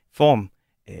form,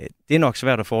 det er nok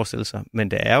svært at forestille sig,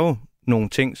 men der er jo nogle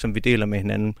ting, som vi deler med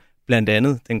hinanden. Blandt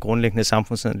andet den grundlæggende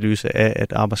samfundsanalyse af,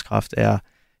 at arbejdskraft er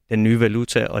den nye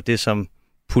valuta, og det, som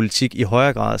politik i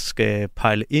højere grad skal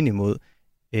pejle ind imod,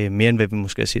 mere end hvad vi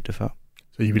måske har set det før.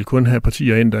 Så I vil kun have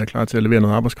partier ind, der er klar til at levere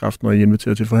noget arbejdskraft, når I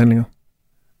inviterer til forhandlinger?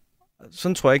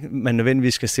 Sådan tror jeg ikke, man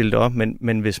nødvendigvis skal stille det op,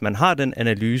 men hvis man har den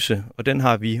analyse, og den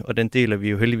har vi, og den deler vi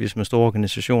jo heldigvis med store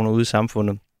organisationer ude i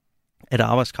samfundet, at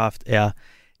arbejdskraft er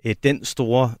den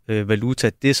store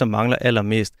valuta, det som mangler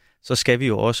allermest, så skal vi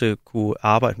jo også kunne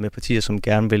arbejde med partier, som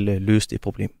gerne vil løse det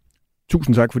problem.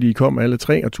 Tusind tak, fordi I kom alle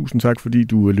tre, og tusind tak, fordi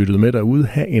du lyttede med derude.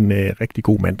 Ha' en rigtig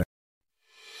god mandag.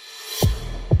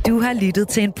 Du har lyttet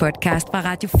til en podcast fra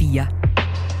Radio 4.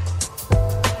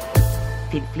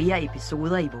 Find flere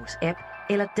episoder i vores app,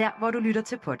 eller der, hvor du lytter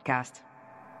til podcast.